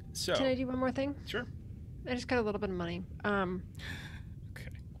 So Can I do one more thing? Sure. I just got a little bit of money. Okay.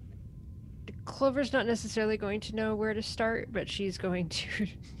 Clover's not necessarily going to know where to start, but she's going to.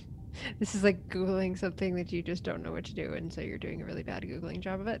 This is like Googling something that you just don't know what to do, and so you're doing a really bad Googling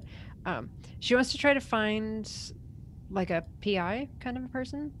job of it. She wants to try to find like a PI kind of a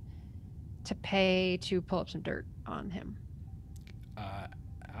person to pay to pull up some dirt on him.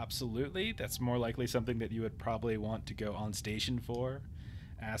 Absolutely. That's more likely something that you would probably want to go on station for.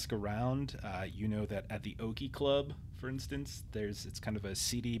 Ask around. You know that at the Okie Club, for instance, it's kind of a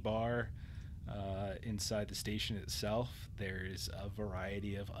seedy bar inside the station itself. There's a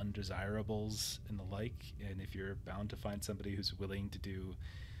variety of undesirables and the like, and if you're bound to find somebody who's willing to do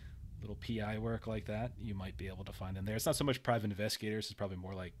little PI work like that, you might be able to find them there. It's not so much private investigators, it's probably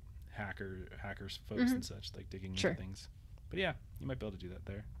more like hackers folks and such, like digging into things. But yeah, you might be able to do that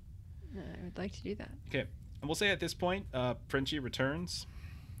there. I would like to do that. Okay, and we'll say at this point, Princi returns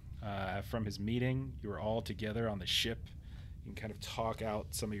from his meeting. You are all together on the ship. You can kind of talk out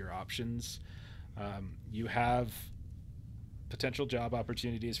some of your options. You have potential job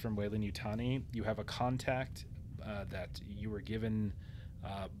opportunities from Wayland Yutani. You have a contact that you were given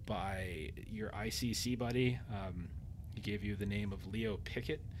by your ICC buddy. He gave you the name of Leo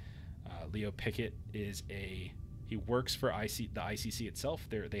Pickett. Leo Pickett he works for the ICC itself.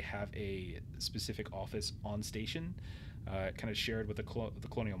 They have a specific office on station, kind of shared with the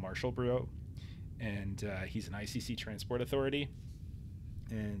Colonial Marshal Bureau, and he's an ICC transport authority.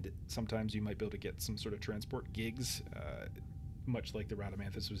 And sometimes you might be able to get some sort of transport gigs, much like the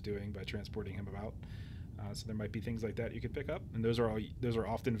Rhadamanthus was doing by transporting him about. So there might be things like that you could pick up, and those are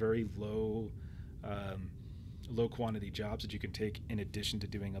often very low quantity jobs that you can take in addition to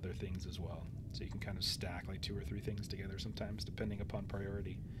doing other things as well. So you can kind of stack like 2 or 3 things together sometimes, depending upon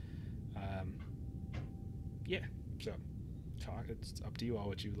priority. Yeah. So talk. It's up to you all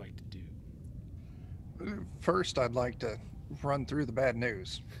what you would like to do. First, I'd like to run through the bad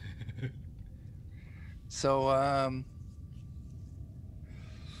news. So,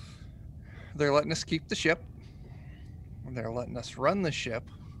 they're letting us keep the ship. They're letting us run the ship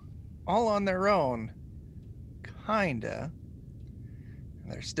all on their own, kinda.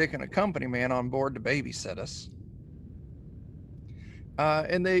 And they're sticking a company man on board to babysit us.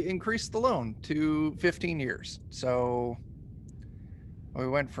 And they increased the loan to 15 years. So we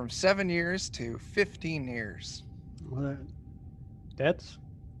went from 7 years to 15 years. Well, that's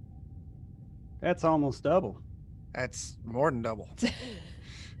almost double. That's more than double.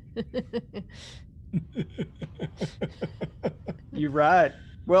 You're right.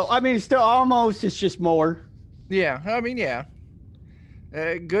 Well, I mean, it's still almost. It's just more. Yeah, I mean, yeah.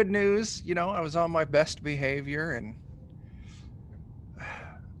 Good news, you know, I was on my best behavior, and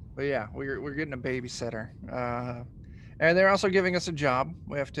but yeah, we're getting a babysitter, and they're also giving us a job.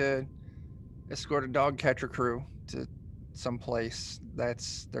 We have to escort a dog catcher crew to some place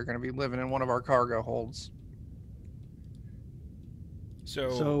they're going to be living in one of our cargo holds.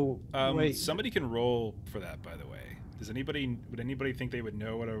 So wait. somebody can roll for that, by the way. Would anybody think they would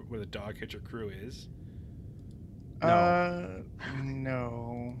know what a dog catcher crew is? No.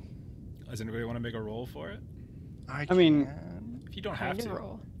 No. Does anybody want to make a roll for it? I mean, can. If you don't have Kind to, of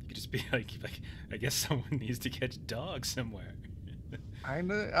roll. you could just be like, I guess someone needs to catch dogs somewhere.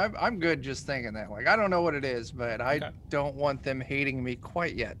 I'm good just thinking that. Like, I don't know what it is, but I don't want them hating me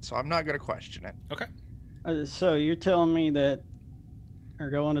quite yet, so I'm not going to question it. Okay. So you're telling me that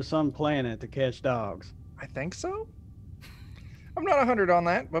they're going to some planet to catch dogs? I think so. I'm not 100 on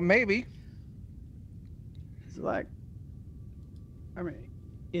that, but maybe. It's like, I mean,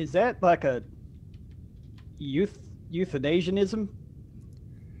 is that like a euthanasianism?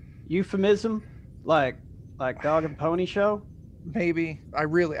 Euphemism? Like dog and pony show? Maybe. I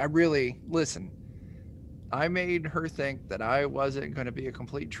really listen. I made her think that I wasn't going to be a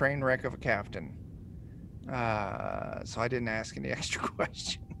complete train wreck of a captain. So I didn't ask any extra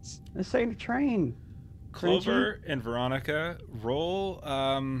questions. This ain't a train. Clover and Veronica, roll.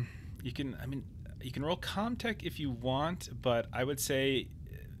 You can roll Comtech if you want, but I would say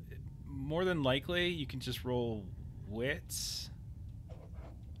more than likely you can just roll wits.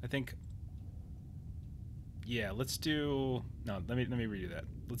 I think. Yeah, let's do. No, let me redo that.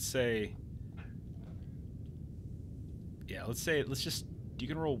 Let's say. Yeah, let's just. You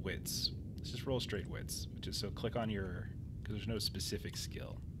can roll wits. Let's just roll straight wits. Just so click on your, because there's no specific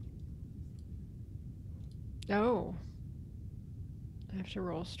skill. Oh. I have to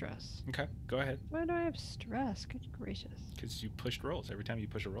roll stress. Okay, go ahead. Why do I have stress? Good gracious. Because you pushed rolls. Every time you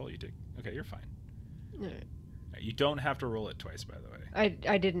push a roll, you take. Okay, you're fine. All right. You don't have to roll it twice, by the way.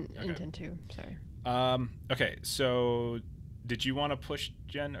 I didn't Okay. intend to. Sorry. Okay, so did you want to push,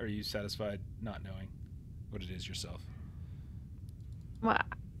 Jen, or are you satisfied not knowing what it is yourself? Well,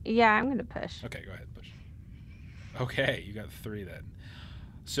 yeah, I'm gonna push. Okay, go ahead, push. Okay, you got 3 then.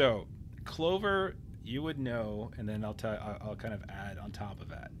 So, Clover, you would know, and then I'll kind of add on top of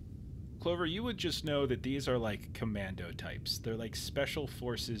that. Clover, you would just know that these are like commando types. They're like special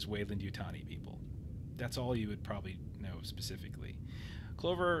forces Wayland Yutani people. That's all you would probably know specifically.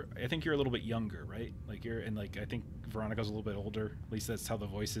 Clover, I think you're a little bit younger, right? Like I think Veronica's a little bit older. At least that's how the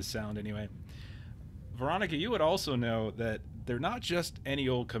voices sound anyway. Veronica, you would also know that they're not just any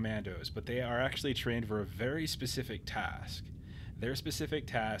old commandos, but they are actually trained for a very specific task. Their specific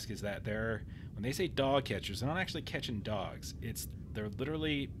task is that when they say dog catchers, they're not actually catching dogs. They're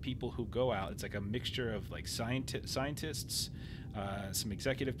literally people who go out. It's like a mixture of like scientists, some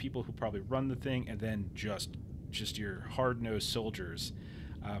executive people who probably run the thing, and then just your hard-nosed soldiers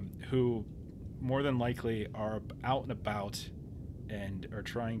who more than likely are out and about and are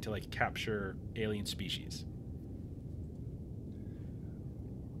trying to like capture alien species.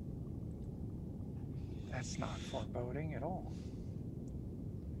 That's not foreboding at all.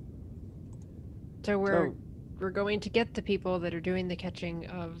 So we're going to get the people that are doing the catching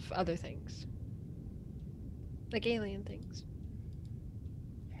of other things. Like alien things.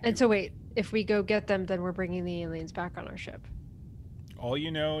 And so wait, if we go get them, then we're bringing the aliens back on our ship. All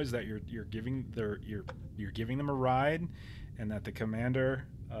you know is that you're giving them a ride, and that the commander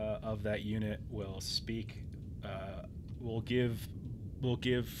of that unit will speak. Will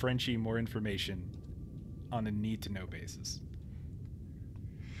give Frenchie more information on a need-to-know basis.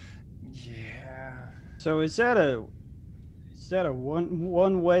 Yeah. So is that a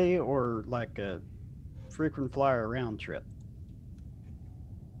one way or like a frequent flyer round trip?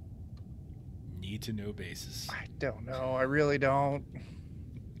 need to know basis. I don't know. I really don't.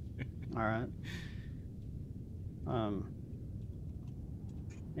 All right.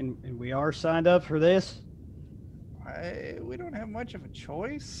 And we are signed up for this? We don't have much of a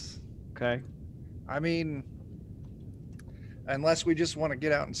choice. Okay. I mean, unless we just want to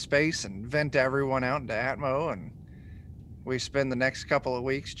get out in space and vent everyone out into Atmo, and we spend the next couple of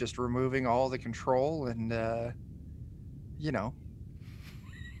weeks just removing all the control and, you know.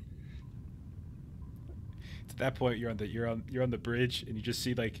 At that point, you're on the bridge, and you just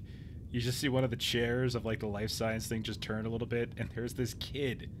see one of the chairs of like the life science thing just turn a little bit, and there's this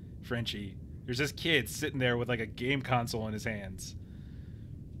kid, Frenchie. There's this kid sitting there with like a game console in his hands.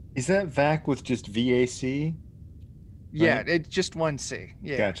 Is that VAC with just VAC? Yeah, Right? it's just 1C.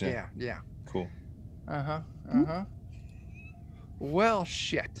 Yeah. Gotcha. Yeah. Cool. Well,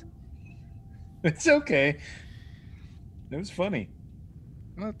 shit. It's okay. It was funny.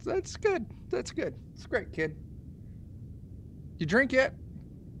 That's good. That's good. It's great, kid. You drink yet?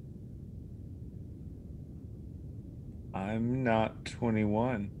 I'm not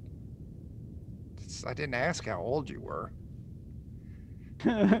 21. I didn't ask how old you were.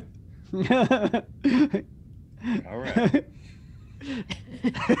 All right.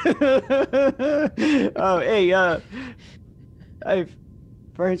 Oh, hey, hey,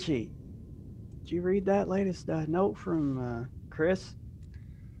 Frenchie, did you read that latest note from Chris?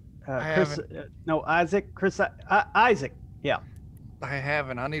 Isaac. Isaac. Yeah. I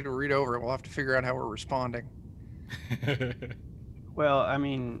haven't. I need to read over it. We'll have to figure out how we're responding. Well, I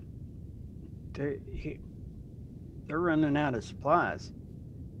mean, they're running out of supplies,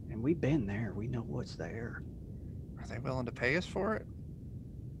 and we've been there. We know what's there. Are they willing to pay us for it?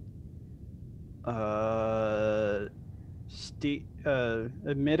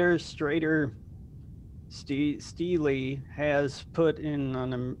 Administrator Steely has put in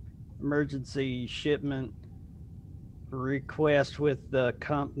an emergency shipment request with the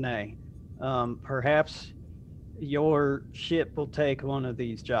company. Perhaps your ship will take one of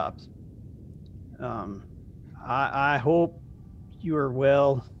these jobs. I hope you are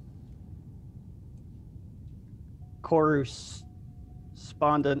well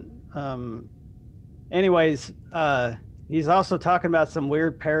correspondent. Anyways, he's also talking about some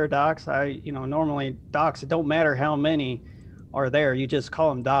weird paradox. Normally docks, it don't matter how many are there, you just call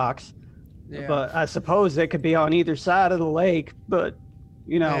them docks. Yeah. But I suppose they could be on either side of the lake, but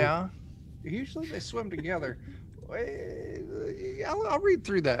Yeah. Usually they swim together. I'll read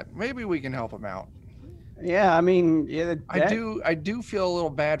through that. Maybe we can help him out. Yeah, I mean, yeah, I do feel a little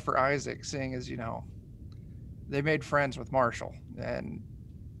bad for Isaac, seeing as, they made friends with Marshall, and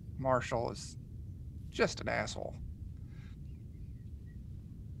Marshall is just an asshole.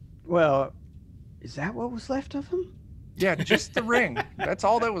 Well, is that what was left of him? Yeah, just the ring. That's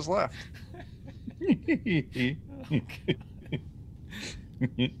all that was left.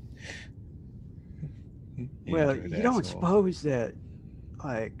 Well, you don't suppose that,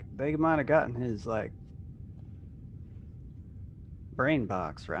 like, they might have gotten his, like, brain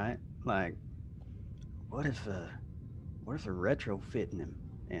box, right? Like, what if they're retrofitting him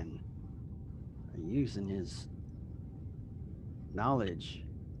and using his knowledge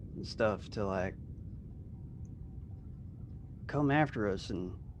and stuff to, like, come after us?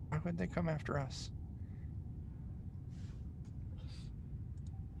 And why would they come after us?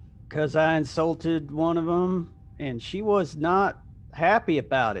 because I insulted one of them and she was not happy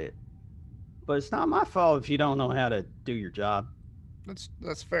about it. But it's not my fault if you don't know how to do your job.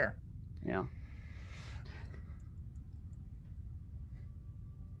 That's fair. Yeah.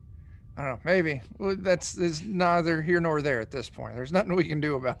 I don't know. Maybe. Well, that's neither here nor there at this point. There's nothing we can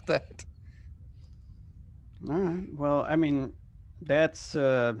do about that. All right. Well, I mean, that's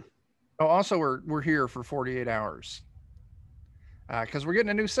also we're here for 48 hours. Because we're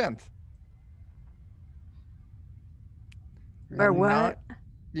getting a new synth. Or what?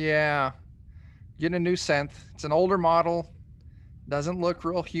 Yeah. Getting a new synth. It's an older model. Doesn't look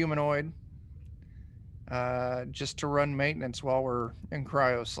real humanoid. Just to run maintenance while we're in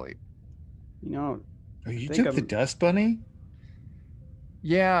cryo sleep. Oh, you took the dust bunny?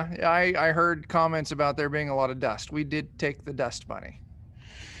 Yeah, I heard comments about there being a lot of dust. We did take the dust bunny.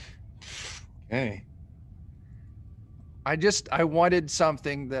 Okay. I wanted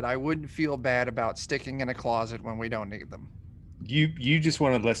something that I wouldn't feel bad about sticking in a closet when we don't need them. You just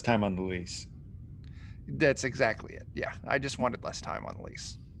wanted less time on the lease. That's exactly it. Yeah, I just wanted less time on the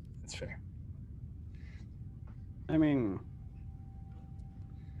lease. That's fair. I mean,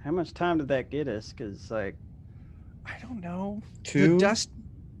 how much time did that get us? Because, like, I don't know. 2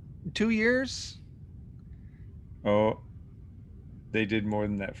 years? Oh, they did more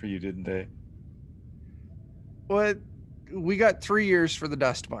than that for you, didn't they? What? We got 3 years for the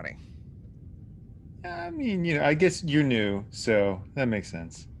dust bunny. I mean, I guess you're new, so that makes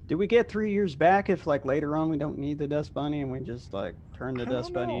sense. Do we get 3 years back if like later on we don't need the dust bunny and we just like turn the I don't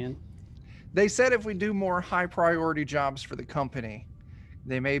dust bunny know. in? They said if we do more high priority jobs for the company,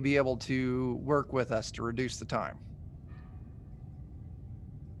 they may be able to work with us to reduce the time.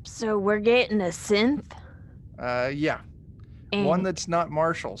 So we're getting a synth? Yeah. And, One that's not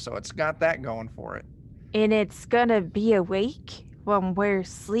Marshall, so it's got that going for it. and it's gonna be awake when we're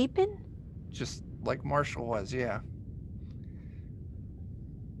sleeping? Just like Marshall was, yeah.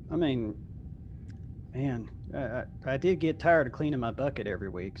 I mean, man, I did get tired of cleaning my bucket every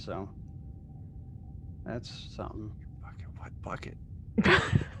week, so that's something. Bucket, what bucket?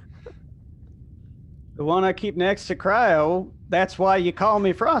 The one I keep next to cryo, that's why you call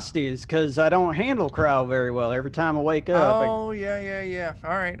me Frosty, is because I don't handle cryo very well. Every time I wake up, Oh, yeah.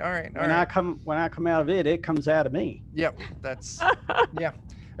 All right. when I come out of it, it comes out of me. Yep, that's yeah.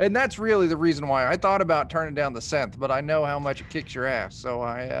 And that's really the reason why I thought about turning down the synth, but I know how much it kicks your ass, so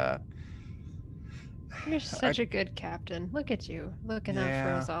You're such a good captain. Look at you, looking out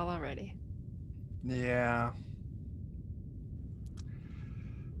for us all already. yeah.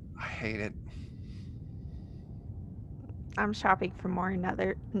 I hate it. I'm shopping for more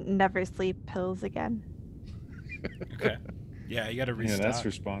never sleep pills again. Okay. Yeah, you got to Yeah, restock. that's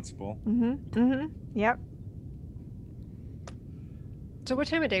responsible. Yep. So what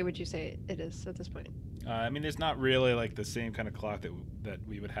time of day would you say it is at this point? I mean, there's not really like the same kind of clock that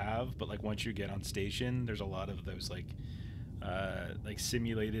we would have, but like once you get on station, there's a lot of those like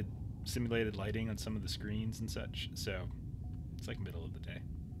simulated lighting on some of the screens and such. So it's like middle of the day.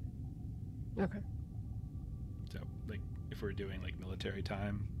 Okay. So like if we're doing like military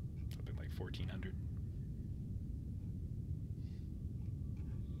time, something like 1400.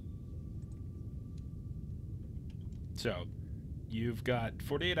 So you've got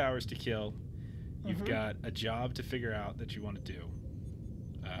 48 hours to kill. You've got a job to figure out that you want to do.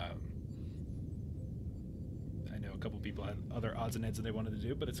 I know a couple people had other odds and ends that they wanted to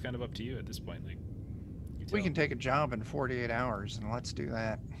do, but it's kind of up to you at this point. Like, We can take a job in 48 hours, and let's do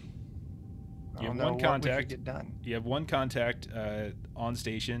that. You have know one what we could contact. get done. You have one contact on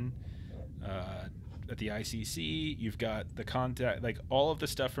station at the ICC. You've got the contact, like all of the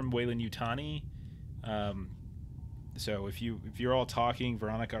stuff from Wayland Yutani. So if you're all talking,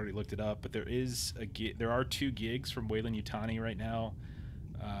 Veronica already looked it up, but there are 2 gigs from Wayland Yutani right now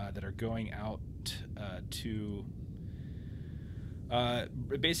that are going out to.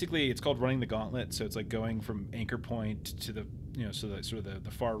 Basically, it's called running the gauntlet. So it's like going from anchor point to the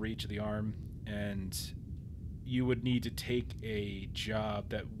the far reach of the arm, and you would need to take a job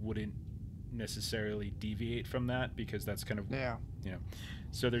that wouldn't necessarily deviate from that, because that's kind of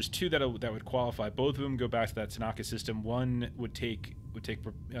So there's 2 that would qualify. Both of them go back to that Tanaka system. One would take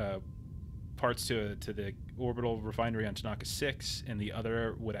parts to the orbital refinery on Tanaka 6, and the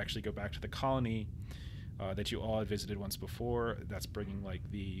other would actually go back to the colony that you all had visited once before. That's bringing like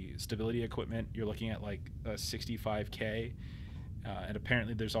the stability equipment. You're looking at like a 65K, and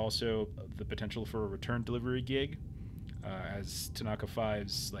apparently there's also the potential for a return delivery gig, as Tanaka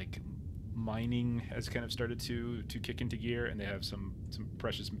 5's like mining has kind of started to kick into gear, and they have some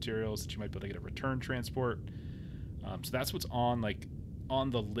precious materials that you might be able to get a return transport. So that's what's on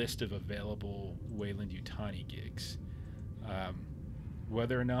the list of available Wayland Yutani gigs.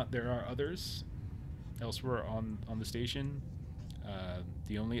 Whether or not there are others elsewhere on the station,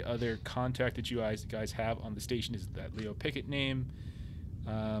 the only other contact that you guys have on the station is that Leo Pickett name,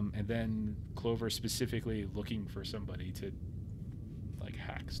 and then Clover specifically looking for somebody to like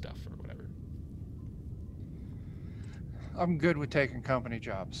hack stuff or whatever. I'm good with taking company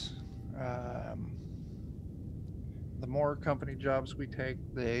jobs. The more company jobs we take,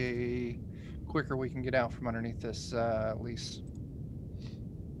 the quicker we can get out from underneath this lease.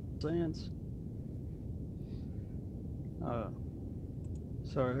 Sense.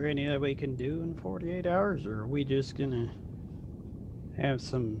 So are there any that we can do in 48 hours, or are we just gonna have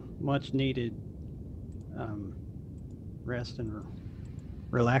some much needed rest and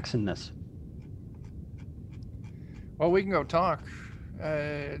relaxingness? Well, we can go talk.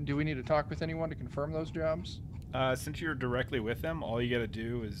 Do we need to talk with anyone to confirm those jobs? Since you're directly with them, all you got to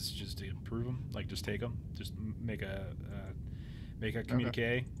do is just to improve them. Like, just take them. Just make a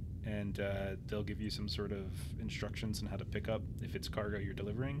communique, and they'll give you some sort of instructions on how to pick up if it's cargo you're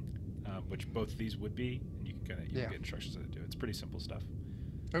delivering, which both of these would be, and you can get instructions how to do it. It's pretty simple stuff.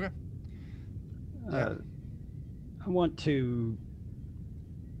 Okay. I want to,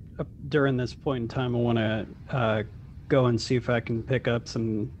 during this point in time, I want to go and see if I can pick up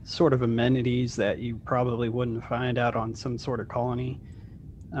some sort of amenities that you probably wouldn't find out on some sort of colony.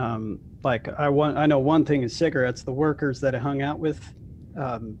 Like I know one thing is cigarettes. The workers that I hung out with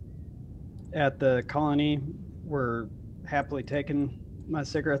at the colony were happily taking my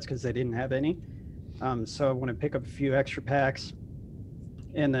cigarettes because they didn't have any. So I want to pick up a few extra packs,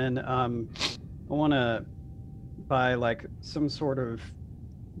 and then I want to buy like some sort of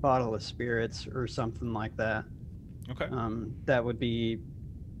bottle of spirits or something like that. Okay. That would be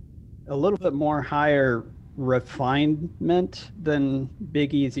a little bit more higher refinement than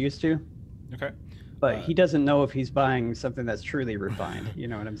Big E's used to. Okay. But he doesn't know if he's buying something that's truly refined. You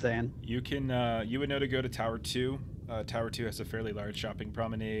know what I'm saying? You can you would know to go to Tower 2. Tower 2 has a fairly large shopping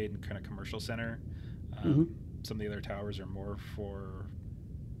promenade and kind of commercial center. Some of the other towers are more for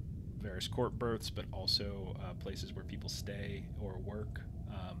various court berths, but also places where people stay or work.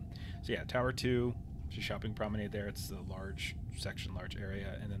 So yeah, Tower 2, there's a shopping promenade there. It's a large section, large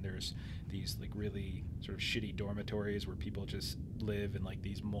area, and then there's these like really sort of shitty dormitories where people just live in like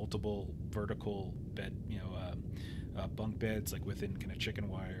these multiple vertical bed, bunk beds, like within kind of chicken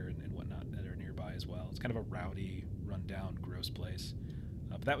wire and whatnot that are nearby as well. It's kind of a rowdy, rundown, gross place.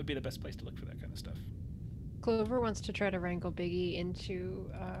 But that would be the best place to look for that kind of stuff. Clover wants to try to wrangle Biggie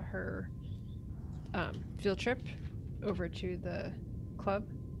into her field trip over to the club.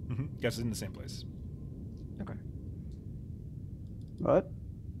 Guess it's in the same place. Okay. What?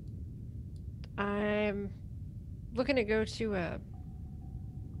 I'm looking to go to a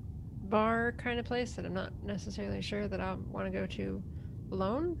bar kind of place that I'm not necessarily sure that I want to go to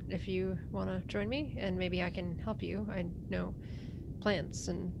alone. If you want to join me, and maybe I can help you. I know plants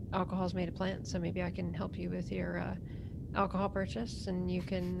and alcohol's made of plants, so maybe I can help you with your alcohol purchase, and you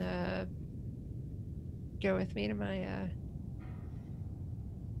can go with me to my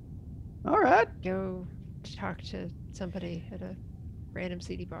All right. go talk to somebody at a random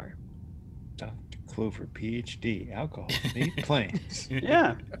seedy bar. Dr. Clover, PhD, alcohol, made planes.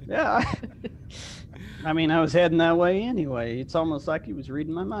 Yeah. I mean, I was heading that way anyway. It's almost like he was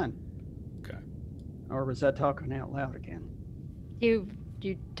reading my mind. Okay. Or was that talking out loud again? You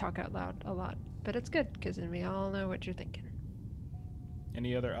talk out loud a lot, but it's good because then we all know what you're thinking.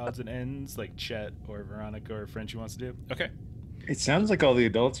 Any other odds and ends like Chet or Veronica or Frenchie wants to do? Okay. It sounds like all the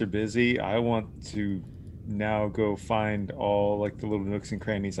adults are busy. I want to now go find all like the little nooks and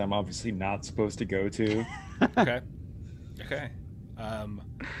crannies I'm obviously not supposed to go to. Okay.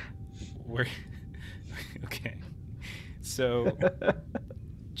 We're okay. So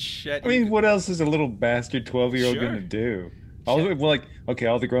Chet, I mean, what else is a little bastard 12-year-old Sure. gonna do? All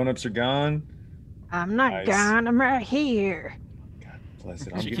the grown-ups are gone. I'm not Nice. gone. I'm right here. God bless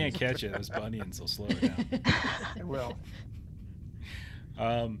it. she can't catch it. Those bunions will slow her down. It will.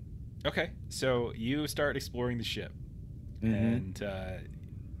 Okay, so you start exploring the ship, and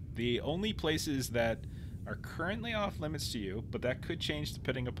the only places that are currently off limits to you, but that could change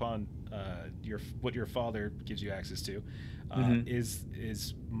depending upon what your father gives you access to,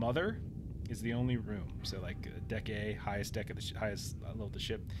 is Mother is the only room. So like deck A, highest deck of the highest level of the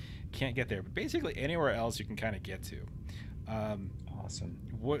ship, can't get there. But basically anywhere else you can kind of get to. Awesome.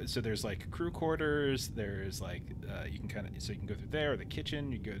 So there's like crew quarters. There's like you can go through there, or the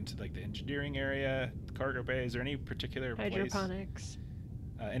kitchen. You go into like the engineering area, the cargo bay. Is there any particular Hydroponics.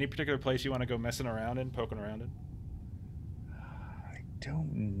 any particular place you want to go messing around in, poking around in? I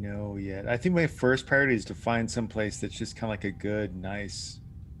don't know yet. I think my first priority is to find some place that's just kind of like a good, nice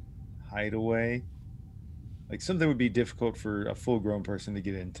hideaway. Like something that would be difficult for a full-grown person to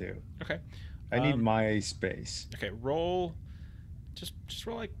get into. Okay. I need my space. Okay, roll. Just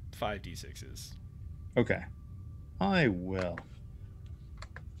roll like 5d6s. Okay. I will.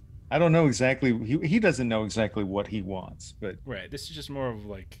 I don't know exactly. He doesn't know exactly what he wants, but Right. This is just more of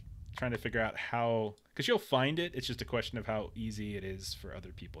like trying to figure out how, because you'll find it. It's just a question of how easy it is for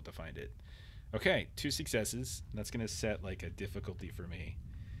other people to find it. Okay, 2 successes. That's going to set like a difficulty for me.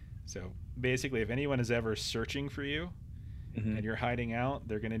 So basically, if anyone is ever searching for you and you're hiding out,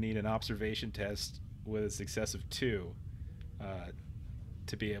 they're going to need an observation test with a success of 2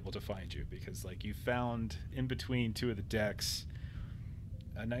 to be able to find you, because like you found in between 2 of the decks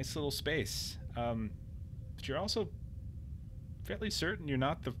a nice little space. But you're also fairly certain you're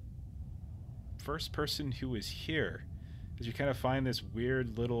not the first person who is here, because you kind of find this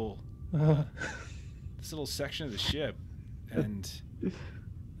weird little this little section of the ship, and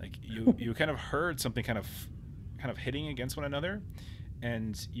like you kind of heard something kind of hitting against one another,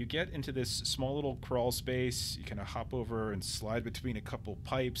 and you get into this small little crawl space. You kind of hop over and slide between a couple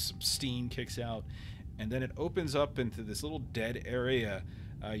pipes. Some steam kicks out, and then it opens up into this little dead area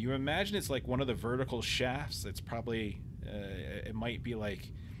You imagine it's like one of the vertical shafts. It's probably it might be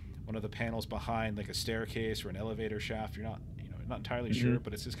like one of the panels behind like a staircase or an elevator shaft. You're not entirely sure,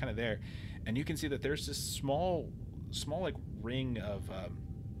 but it's just kind of there, and you can see that there's this small like ring of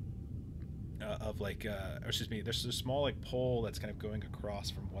like or excuse me, there's a small like pole that's kind of going across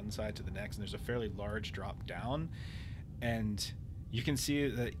from one side to the next, and there's a fairly large drop down, and you can see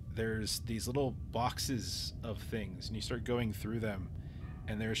that there's these little boxes of things, and you start going through them,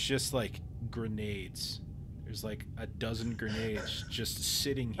 and there's just like grenades. There's like a dozen grenades just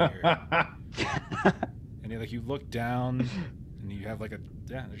sitting here. And you look down and you have like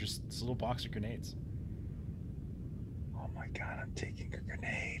there's just this little box of grenades. Oh my god, I'm taking a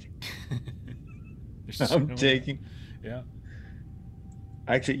grenade. I'm taking. Yeah.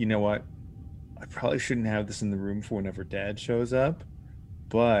 Actually, you know what? I probably shouldn't have this in the room for whenever Dad shows up,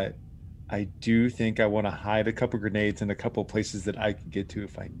 but I do think I want to hide a couple grenades in a couple places that I can get to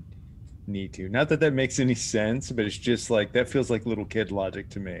if I need to. Not that that makes any sense, but it's just like that feels like little kid logic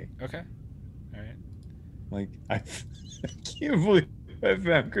to me. Okay. All right. Like I can't believe I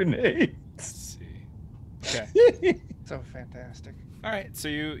found grenades. Let's see. Okay. So fantastic. All right, so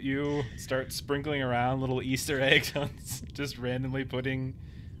you start sprinkling around little Easter eggs, just randomly putting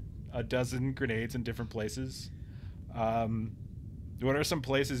a dozen grenades in different places. What are some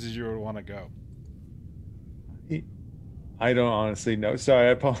places you would want to go? I don't honestly know. Sorry,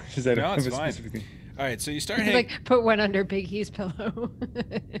 I apologize. I don't have a fine. specific thing. All right, so you start like put one under Big E's pillow.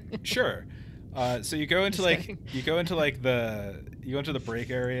 Sure. So you go into the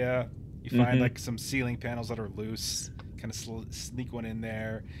break area. You find like some ceiling panels that are loose. Kind of sneak one in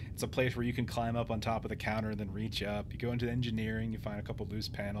there. It's a place where you can climb up on top of the counter and then reach up. You go into engineering. You find a couple loose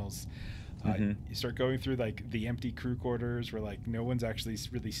panels. You start going through like the empty crew quarters where like no one's actually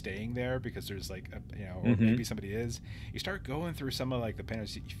really staying there because there's like or maybe somebody is. You start going through some of like the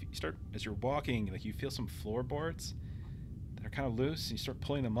panels. You start, as you're walking, like you feel some floorboards that are kind of loose, and you start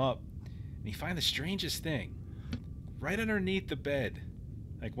pulling them up, and you find the strangest thing right underneath the bed,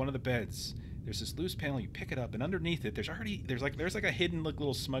 like one of the beds. There's this loose panel. You pick it up, and underneath it, there's like a hidden like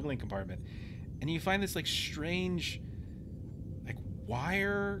little smuggling compartment, and you find this like strange, like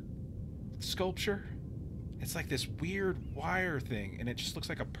wire sculpture. It's like this weird wire thing, and it just looks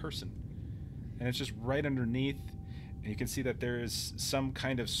like a person, and it's just right underneath, and you can see that there is some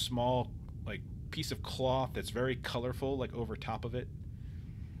kind of small like piece of cloth that's very colorful like over top of it.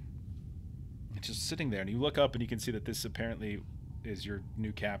 It's just sitting there, and you look up and you can see that this apparently is your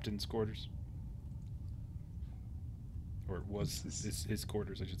new captain's quarters. Or it was his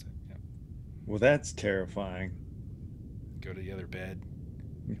quarters, I should say. Yeah. Well, that's terrifying. Go to the other bed.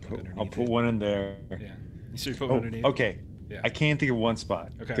 I'll put one in there. Yeah. So you put one underneath. Okay. Yeah. I can't think of one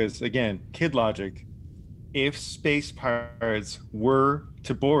spot. Okay. Because again, kid logic. If space pirates were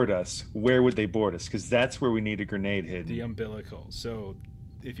to board us, where would they board us? Because that's where we need a grenade hidden. The umbilical. So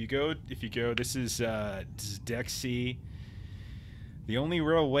if you go, this is Deck C. The only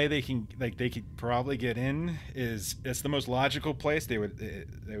real way they could probably get in is, it's the most logical place. They would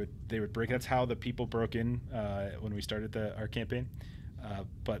break. That's how the people broke in when we started our campaign.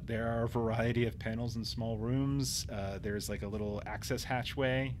 But there are a variety of panels in small rooms. There's like a little access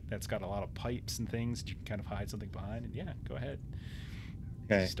hatchway that's got a lot of pipes and things that you can kind of hide something behind. And yeah, go ahead.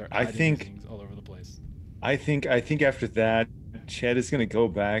 Okay. Start I think things all over the place. I think after that, Chet is going to go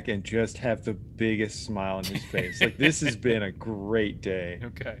back and just have the biggest smile on his face. Like, this has been a great day.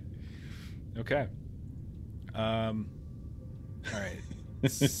 Okay. All right.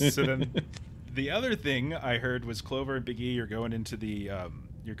 So then, the other thing I heard was Clover and Big E. You're going into the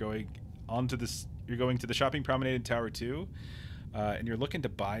you're going to the shopping promenade in Tower 2, and you're looking to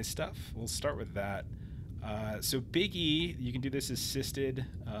buy stuff. We'll start with that. So Big E, you can do this assisted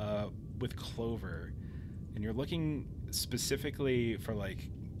with Clover, and you're looking specifically for like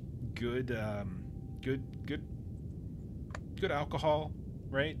good alcohol,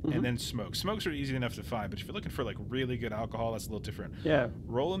 right? And then smokes are easy enough to find, but if you're looking for like really good alcohol, that's a little different. Yeah.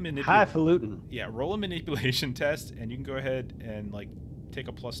 Roll a highfalutin. Yeah, roll a manipulation test, and you can go ahead and like take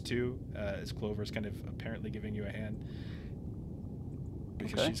a +2 as Clover's kind of apparently giving you a hand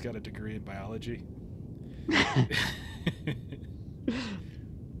because she's got a degree in biology.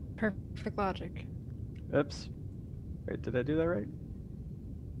 Perfect logic. Oops. Wait, did I do that right?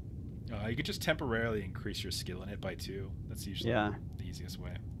 You could just temporarily increase your skill in it by 2. That's usually the easiest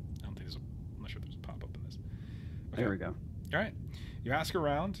way. I'm not sure there's a pop-up in this. Okay. There we go. All right. You ask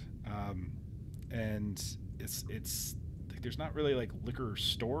around, and it's like there's not really like liquor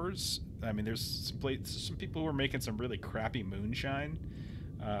stores. I mean, there's some people who are making some really crappy moonshine,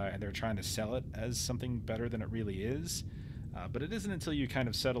 and they're trying to sell it as something better than it really is. But it isn't until you kind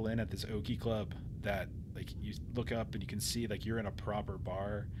of settle in at this Okie Club that like you look up and you can see like you're in a proper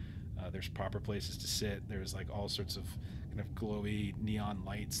bar. There's proper places to sit. There's like all sorts of kind of glowy neon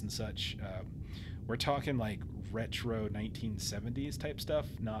lights and such. We're talking like retro 1970s type stuff,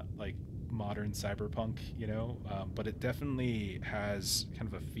 not like modern cyberpunk, you know, but it definitely has kind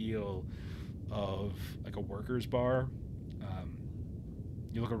of a feel of like a workers bar.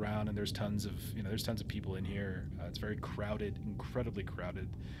 You look around and there's tons of people in here. It's very crowded, incredibly crowded.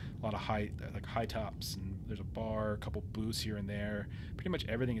 A lot of high tops, and there's a bar, a couple booths here and there. Pretty much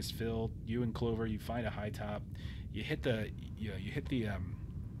everything is filled. You and Clover, you find a high top. You hit the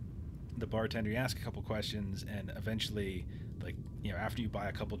bartender. You ask a couple questions, and eventually, like, you know, after you buy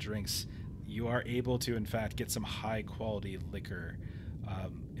a couple drinks, you are able to in fact get some high quality liquor.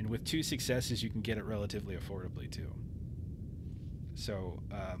 And with 2 successes, you can get it relatively affordably too. So,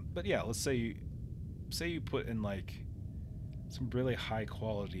 but yeah, let's say you put in like some really high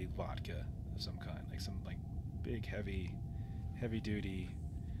quality vodka of some kind, like some like big heavy duty,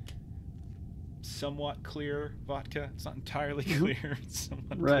 somewhat clear vodka. It's not entirely clear. It's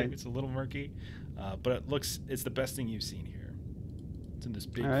somewhat clear. It's a little murky, but it's the best thing you've seen here. It's in this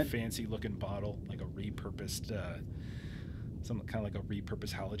big fancy looking bottle, like a repurposed, some kind of like a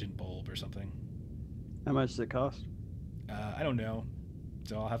repurposed halogen bulb or something. How much does it cost? I don't know,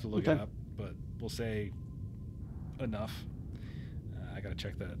 so I'll have to look it up, but we'll say enough. I gotta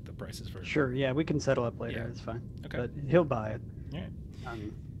check the prices first. Sure, yeah, we can settle up later. It's fine. Okay, but he'll buy it. Yeah.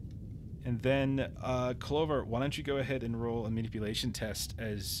 And then Clover, why don't you go ahead and roll a manipulation test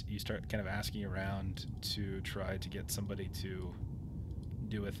as you start kind of asking around to try to get somebody to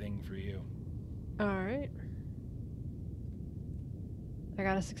do a thing for you. All right. I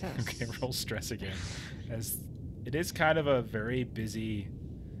got a success. Okay, roll stress again, as it is kind of a very busy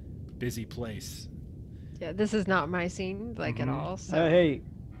place. Yeah, this is not my scene, like, at all. So. Hey.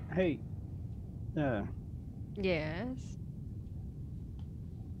 Yes.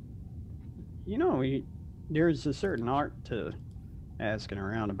 You know, there's a certain art to asking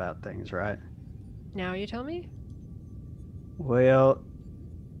around about things, right? Now you tell me? Well,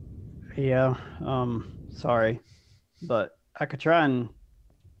 yeah, sorry, but I could try and,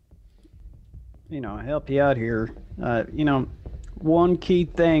 help you out here. One key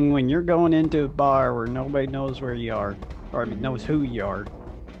thing when you're going into a bar where nobody knows where you are, or knows who you are,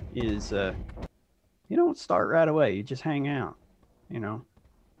 is you don't start right away. You just hang out, and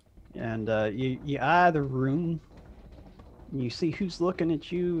you eye the room. And you see who's looking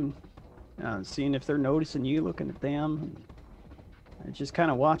at you, seeing if they're noticing you looking at them. And just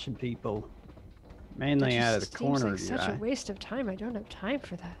kind of watching people, mainly out of the corner of your eye. Such a waste of time. I don't have time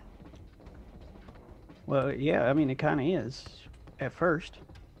for that. Well, yeah, I mean, it kind of is at first,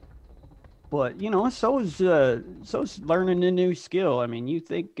 but so is learning a new skill. I mean, you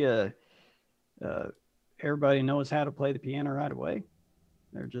think everybody knows how to play the piano right away?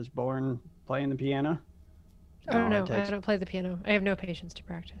 They're just born playing the piano? Oh, no, I don't play the piano. I have no patience to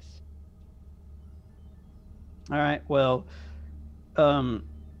practice. All right, well,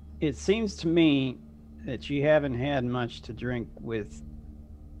 it seems to me that you haven't had much to drink with,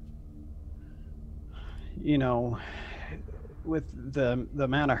 with the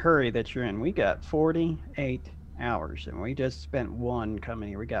amount of hurry that you're in. We got 48 hours, and we just spent 1 coming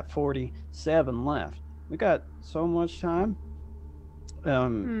here. We got 47 left. We got so much time. Why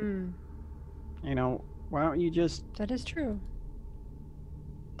don't you just... That is true.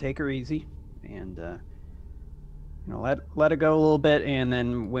 Take her easy, and, let it go a little bit, and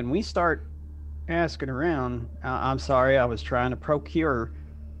then when we start asking around, I'm sorry, I was trying to procure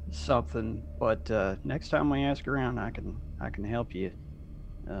something, but next time we ask around, I can help you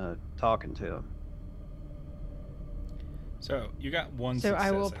talking to him. So you got 1 So success,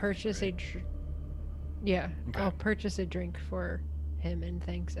 I will purchase right? Yeah, okay. I'll purchase a drink for him and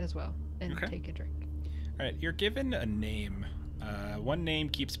thanks as well, and Okay. take a drink. All right, you're given a name. One name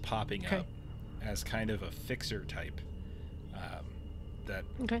keeps popping up as kind of a fixer type that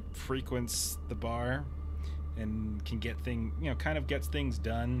frequents the bar and can get kind of gets things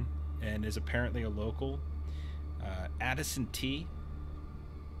done, and is apparently a local. Addison T.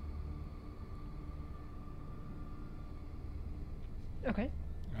 Okay.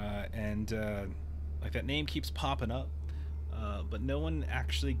 And like that name keeps popping up, but no one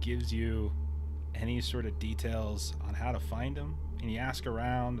actually gives you any sort of details on how to find him. And you ask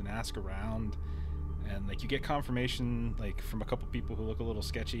around, and like you get confirmation like from a couple people who look a little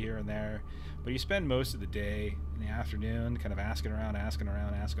sketchy here and there, but you spend most of the day in the afternoon kind of asking around,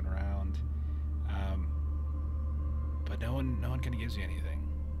 but no one kind of gives you anything.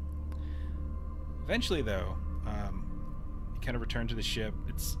 Eventually though, kind of return to the ship.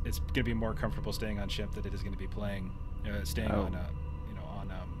 It's going to be more comfortable staying on ship than it is going to be staying on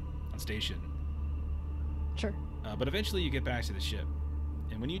on station. Sure. But eventually you get back to the ship,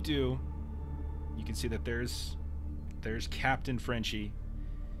 and when you do, you can see that there's Captain Frenchie.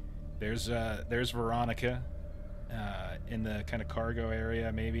 There's Veronica in the kind of cargo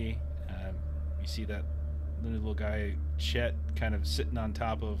area, maybe. You see that little guy Chet kind of sitting on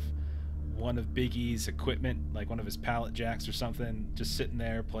top of one of Big E's equipment, like one of his pallet jacks or something, just sitting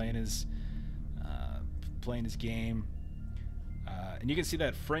there playing his game. And you can see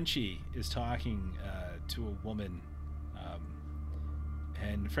that Frenchie is talking to a woman.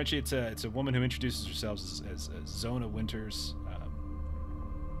 And Frenchie, it's a woman who introduces herself as Zona Winters.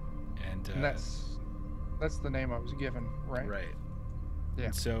 And that's the name I was given, right? Right. Yeah.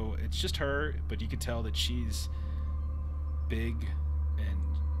 And so it's just her, but you could tell that she's big and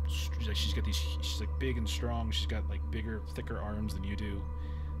she's like big and strong. She's got like bigger, thicker arms than you do.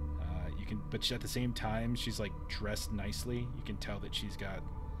 But at the same time, she's like dressed nicely. You can tell that she's got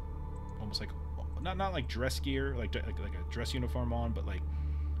almost like not like dress gear, like a dress uniform on, but like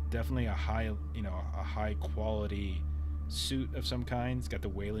definitely a high quality suit of some kind. It's got the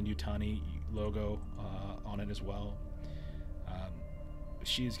Weyland-Yutani logo on it as well.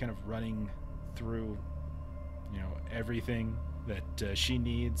 She's kind of running through, everything that she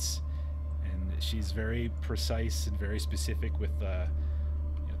needs, and she's very precise and very specific with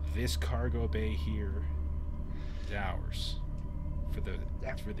this cargo bay here is ours for the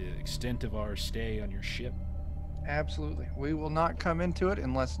extent of our stay on your ship. Absolutely. We will not come into it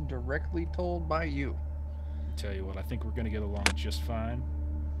unless directly told by you. Tell you what, I think we're going to get along just fine.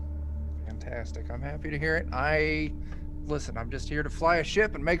 Fantastic. I'm happy to hear it. Listen, I'm just here to fly a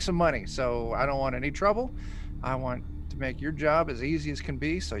ship and make some money, so I don't want any trouble. I want to make your job as easy as can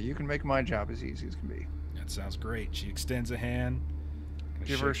be, so you can make my job as easy as can be. That sounds great. She extends a hand.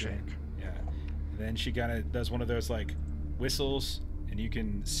 Give her a shake. Yeah. And then she kind of does one of those like whistles, and you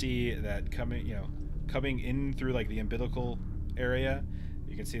can see that coming in through like the umbilical area.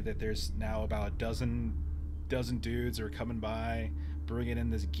 You can see that there's now about a dozen dudes are coming by, bringing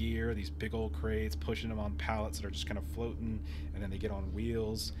in this gear, these big old crates, pushing them on pallets that are just kind of floating, and then they get on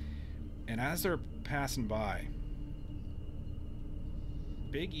wheels. And as they're passing by,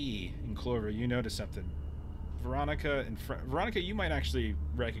 Big E and Clover, you notice something. Veronica, you might actually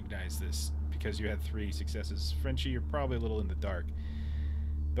recognize this because you had 3 successes. Frenchie, you're probably a little in the dark.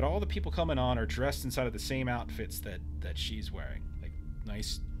 But all the people coming on are dressed inside of the same outfits that she's wearing. Like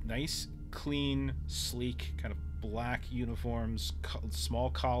nice, clean, sleek, kind of black uniforms, small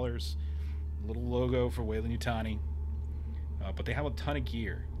collars, little logo for Weyland-Yutani. But they have a ton of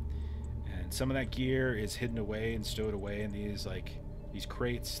gear. And some of that gear is hidden away and stowed away in these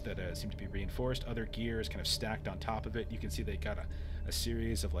crates that seem to be reinforced. Other gear is kind of stacked on top of it. You can see they got a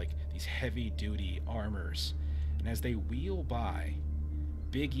series of like these heavy-duty armors. And as they wheel by,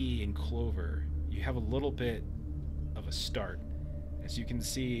 Big E and Clover, you have a little bit of a start. As you can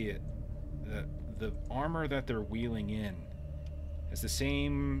see, the armor that they're wheeling in has the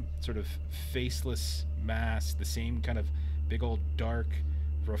same sort of faceless mask, the same kind of big old dark,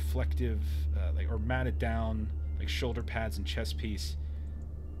 reflective, or matted down like shoulder pads and chest piece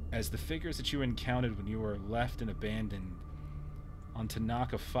as the figures that you encountered when you were left and abandoned on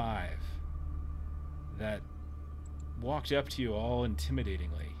Tanaka 5 that walked up to you all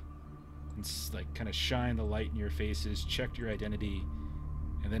intimidatingly and like kind of shined the light in your faces, checked your identity,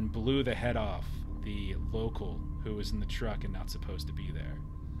 and then blew the head off the local who was in the truck and not supposed to be there.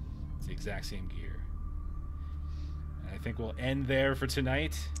 It's the exact same gear. And I think we'll end there for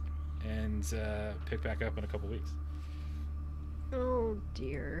tonight and pick back up in a couple weeks. Oh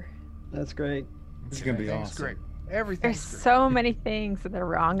dear. That's great. This is gonna be awesome. Great. Everything's There's great. so many things that are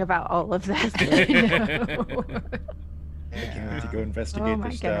wrong about all of this. I can't wait to go investigate my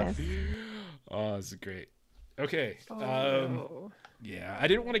this stuff. goodness. Oh, this is great. Okay. Oh. Yeah, I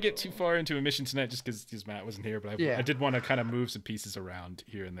didn't want to get too far into a mission tonight just because Matt wasn't here, but I did want to kind of move some pieces around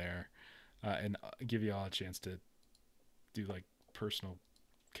here and there and give you all a chance to do like personal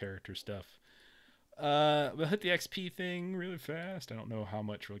character stuff. We'll hit the XP thing really fast. I don't know how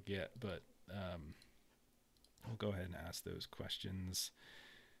much we'll get, but we'll go ahead and ask those questions.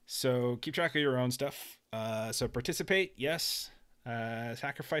 So keep track of your own stuff. So participate, yes.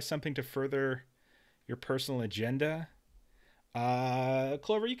 Sacrifice something to further your personal agenda.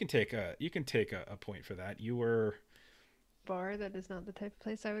 Clover, you can take a point for that. You were Bar, that is not the type of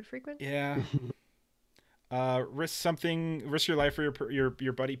place I would frequent. yeah. Risk your life for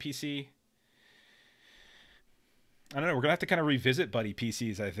your buddy PC. I don't know. We're gonna have to kind of revisit buddy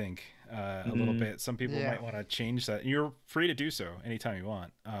PCs, I think, a little bit. Some people Yeah. might want to change that. You're free to do so anytime you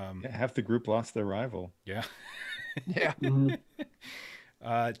want. Yeah, half the group lost their rival. Yeah. Yeah. Mhm.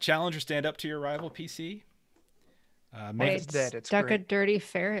 Challenge or stand up to your rival PC. I Make it's dead, it's stuck a great. dirty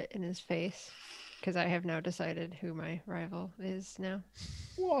ferret in his face because I have now decided who my rival is now.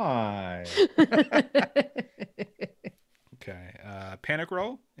 Why? Okay. Panic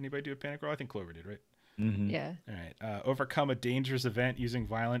roll. Anybody do a panic roll? I think Clover did, right? Mhm. Yeah. All right. Overcome a dangerous event using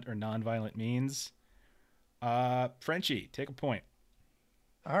violent or non-violent means. Frenchie, take a point.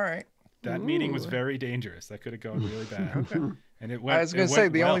 All right. That meeting was Ooh. very dangerous. That could have gone really bad. Okay. And it went. I was going to say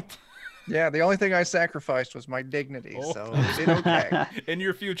the well. only thing I sacrificed was my dignity, Oh. so it did okay. In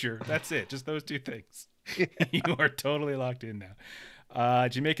your future. That's it. Just those two things. You are totally locked in now.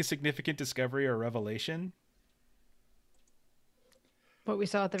 Did you make a significant discovery or revelation? What we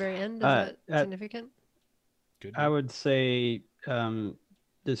saw at the very end, is Uh, that significant? Good. I would say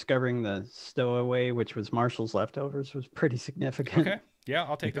discovering the stowaway, which was Marshall's leftovers, was pretty significant. Okay. Yeah,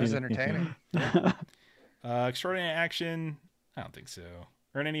 I'll take It was those. entertaining. Extraordinary action. I don't think so.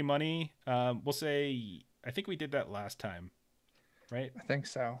 Earn any money. We'll say. I think we did that last time, right? I think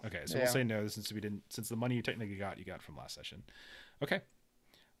so. Okay, so Yeah. we'll say no since we didn't. Since the money you technically got, you got from last session. Okay.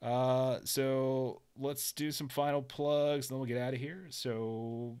 So let's do some final plugs, and then we'll get out of here.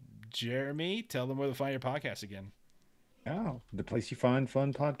 So, Jeremy, tell them where to find your podcast again. Oh, the place you find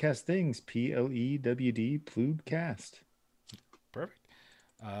fun podcast things. PLEWD Pludcast. Perfect.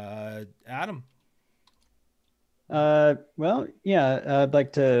 Adam. Well, yeah, I'd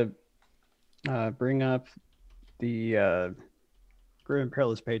like to bring up the Grim and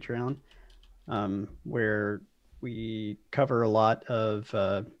Perilous Patreon, where we cover a lot of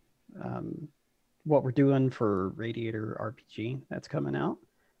what we're doing for Radiator RPG that's coming out.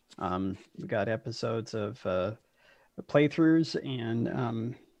 We got episodes of playthroughs,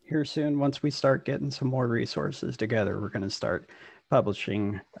 and here soon, once we start getting some more resources together, we're going to start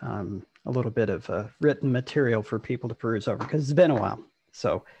publishing a little bit of written material for people to peruse over, because it's been a while.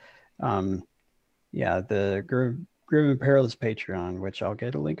 So yeah, the Grim and Perilous Patreon, which I'll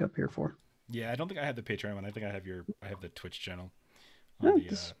get a link up here for. Yeah, I don't think I have the Patreon one. I think I have the Twitch channel No, on the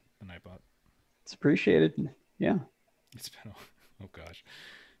this- Nightbot. It's appreciated. Yeah. It's been oh gosh,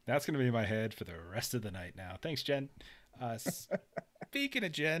 that's gonna be in my head for the rest of the night now. Thanks, Jen. Speaking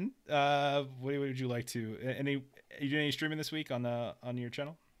of Jen, what would you like to? Are you doing any streaming this week on your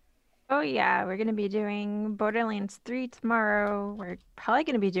channel? Oh yeah, we're gonna be doing Borderlands 3 tomorrow. We're probably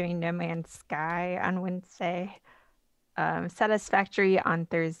gonna be doing No Man's Sky on Wednesday, Satisfactory on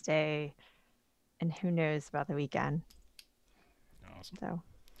Thursday, and who knows about the weekend. Awesome. So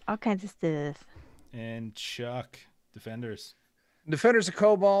all kinds of stuff. And Chuck, Defenders. Defenders of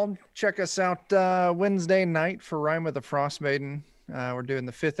Cobalt, check us out Wednesday night for Rime with the Frost Maiden. We're doing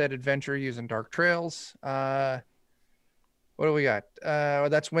the 5th ed adventure using Dark Trails. What do we got?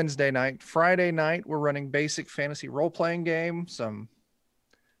 That's Wednesday night. Friday night, we're running basic fantasy role-playing game. Some,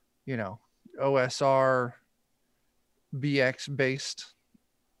 OSR BX-based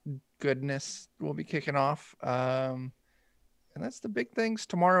goodness will be kicking off. And that's the big things.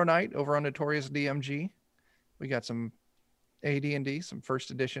 Tomorrow night over on Notorious DMG, we got some AD&D, some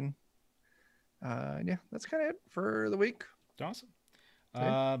first edition. Yeah, that's kind of it for the week. Awesome.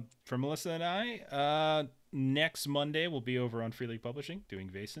 Okay. For Melissa and I, next Monday we'll be over on Free League Publishing doing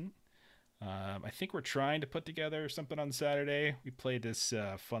Vaesen. I think we're trying to put together something on Saturday. We played this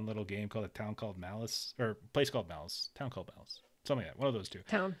fun little game called A Town Called Malice, or Place Called Malice, Town Called Malice, something like that. One of those two.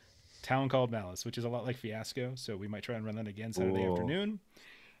 Town Called Malice, which is a lot like Fiasco. So we might try and run that again Saturday afternoon.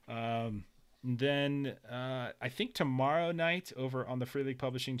 Then I think tomorrow night over on the Free League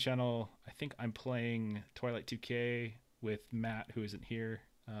Publishing channel, I think I'm playing Twilight 2K with Matt, who isn't here,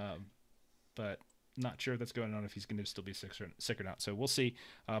 but not sure if that's going on, if he's going to still be sick or not. So we'll see.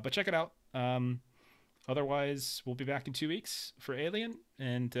 But check it out. Otherwise, we'll be back in 2 weeks for Alien,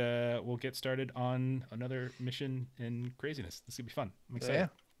 and we'll get started on another mission in craziness. This is going to be fun. I'm excited. Yeah.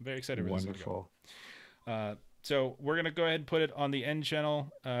 I'm very excited. For this one to go. Wonderful. So we're going to go ahead and put it on the end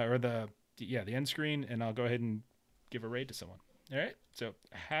channel, or the end screen, and I'll go ahead and give a raid to someone. All right. So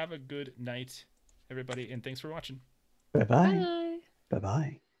have a good night, everybody, and thanks for watching. Bye-bye. Bye.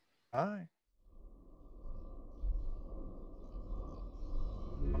 Bye-bye. Bye.